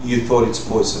 you thought it's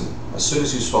poison. As soon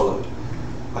as you swallowed.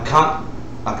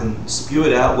 I can spew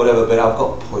it out, whatever, but I've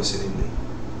got poison in me.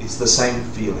 It's the same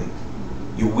feeling.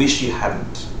 You wish you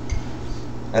hadn't.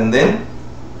 And then,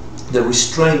 the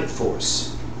restraint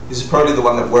force. This is probably the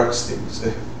one that works things,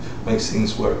 makes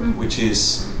things work, which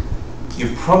is,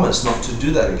 you promise not to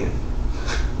do that again.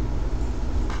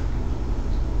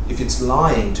 If it's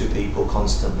lying to people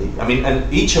constantly, I mean,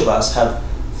 and each of us have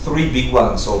 3 big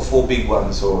ones, or 4 big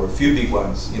ones, or a few big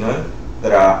ones, you know,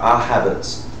 that are our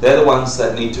habits. They're the ones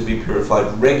that need to be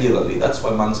purified regularly. That's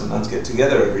why monks and nuns get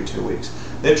together every 2 weeks.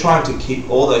 They're trying to keep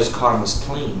all those karmas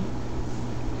clean.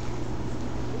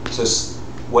 So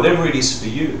whatever it is for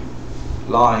you,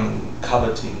 lying,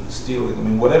 coveting, stealing, I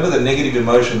mean, whatever the negative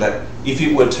emotion that if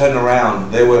it were turned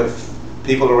around, there were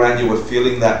people around you were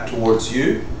feeling that towards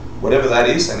you, whatever that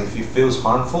is, and if it feels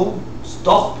harmful,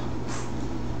 stop.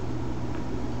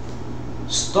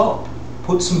 Stop.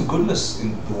 Put some goodness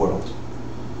in the world.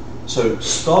 So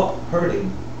stop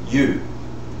hurting you.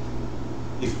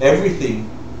 If everything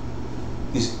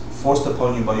is forced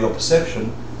upon you by your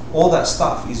perception, all that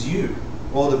stuff is you.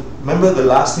 Remember the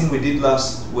last thing we did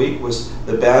last week was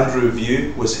the boundary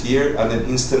view was here and then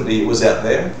instantly it was out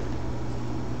there?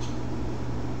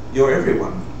 You're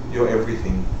everyone. You're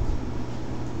everything.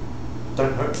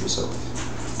 Don't hurt yourself.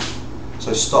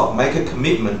 So stop. Make a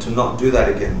commitment to not do that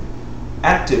again.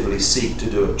 Actively seek to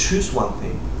do it. Choose one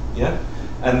thing. Yeah?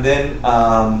 And then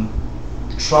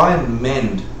try and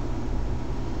mend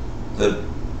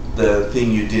the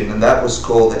thing you did, and that was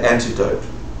called the antidote.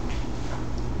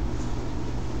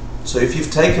 So if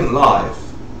you've taken life,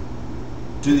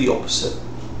 do the opposite.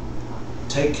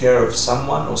 Take care of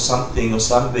someone or something or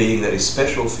some being that is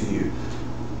special for you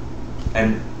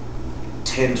and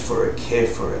tend for it, care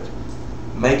for it.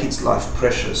 Make its life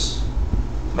precious.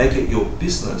 Make it your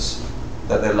business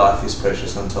that their life is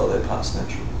precious until they pass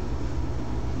naturally.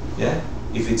 Yeah?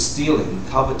 If it's stealing,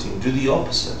 coveting, do the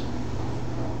opposite.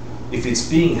 If it's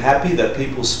being happy that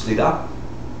people split up,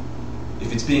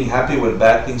 if it's being happy when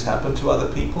bad things happen to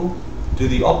other people, do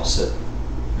the opposite.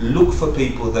 Look for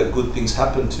people that good things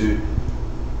happen to,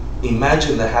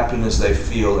 imagine the happiness they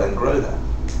feel and grow that.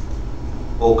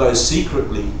 Or go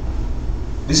secretly.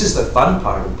 This is the fun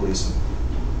part of Buddhism.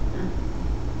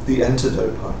 The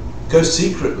antidote part. Go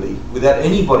secretly without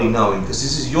anybody knowing, because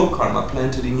this is your karma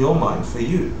planted in your mind for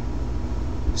you.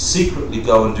 Secretly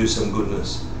go and do some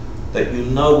goodness that you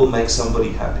know will make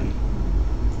somebody happy,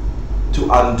 to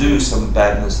undo some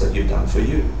badness that you've done for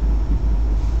you.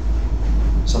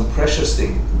 Some precious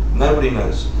thing, nobody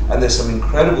knows. And there's some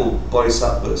incredible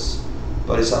bodhisattvas.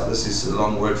 Bodhisattvas is a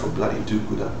long word for bloody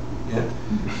do-gooder. Yeah?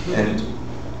 And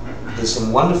there's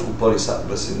some wonderful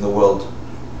bodhisattvas in the world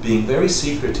being very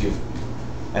secretive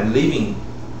and leaving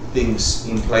things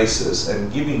in places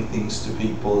and giving things to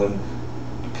people and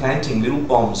planting little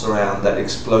bombs around that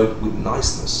explode with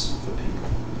niceness for people.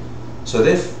 So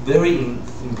they're very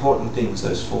important things,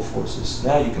 those 4 forces.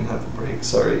 Now you can have a break,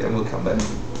 sorry, and we'll come back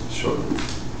shortly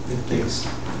with things.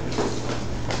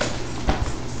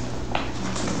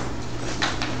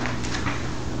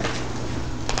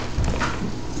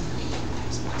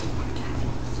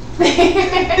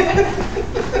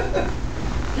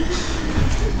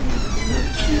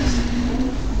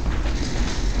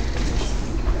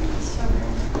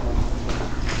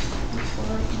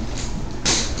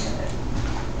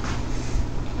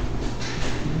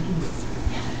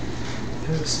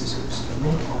 Scissors are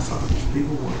not often.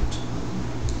 People want to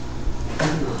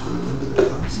remember the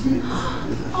past.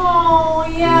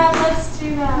 Oh, yeah, let's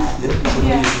do that. Yeah,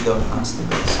 so Yeah. we usually don't ask them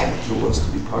who wants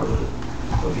to be part of it.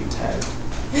 They'll be tagged.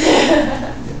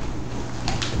 Yeah.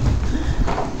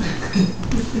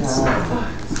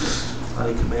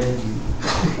 I command you.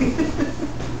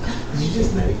 Did you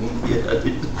just nag me? Yeah, I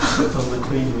did. I'm the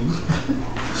queen bee.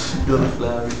 You're the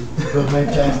flowery. But my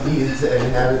past deeds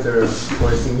and habits are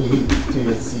forcing me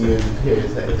to see you in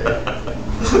pairs like that.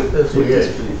 That's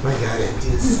weird. My God,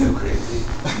 it's so crazy.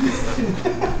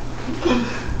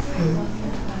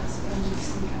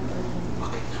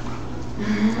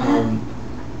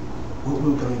 What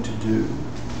we're going to do,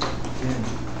 I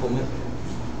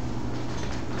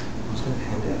was going to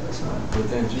hand out this night. We're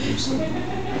going to do some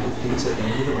things at the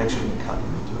end. We're actually going to cut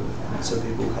them into it, so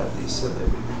people have these so they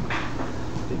remember.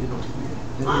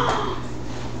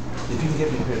 If you can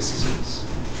get me a pair of scissors,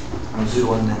 I'll do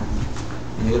one now.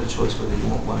 And you got a choice whether you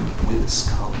want one with a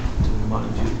skull to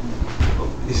remind you of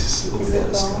this or without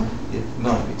a skull. Yeah,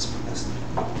 no, it's plastic.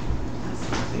 I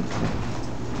think.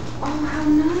 Oh, how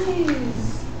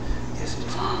nice. Yes, it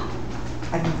is.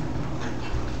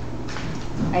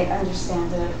 I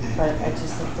understand it, but I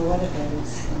just the thought of it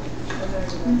is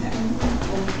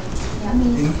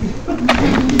Thank you.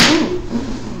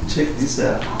 Check this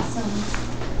out. Awesome.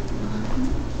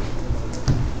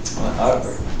 My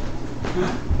artwork.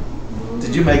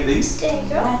 Did you make these? There you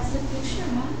go. That's the picture,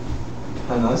 huh?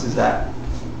 How nice is that?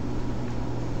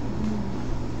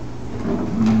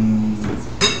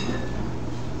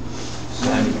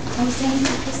 Sammy. I was saying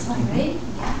this one, right?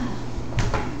 Yeah.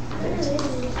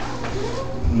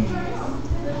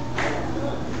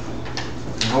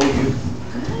 How are you?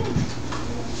 Good.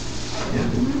 Yeah.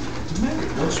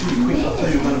 That's really quick. I thought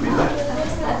you were going to be back.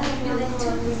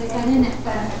 I got in at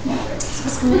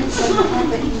supposed to come in at 7 o'clock,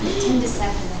 but you went 10 to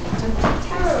 7 and I took the taxi.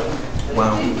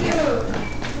 Wow.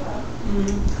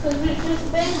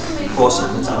 Awesome.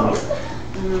 That's all.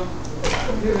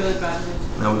 You're really bad.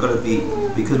 Now we've got to be,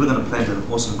 because we're going to plant an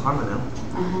awesome karma now.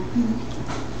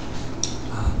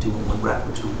 Do you want one wrap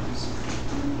or two wraps?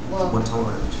 Well, One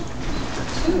tolerant or two?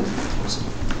 two. Awesome.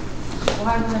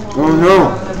 Oh no!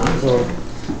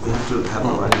 We have to have the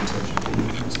right intention.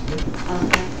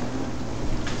 Okay.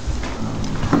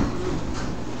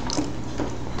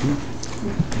 You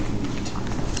can be eating.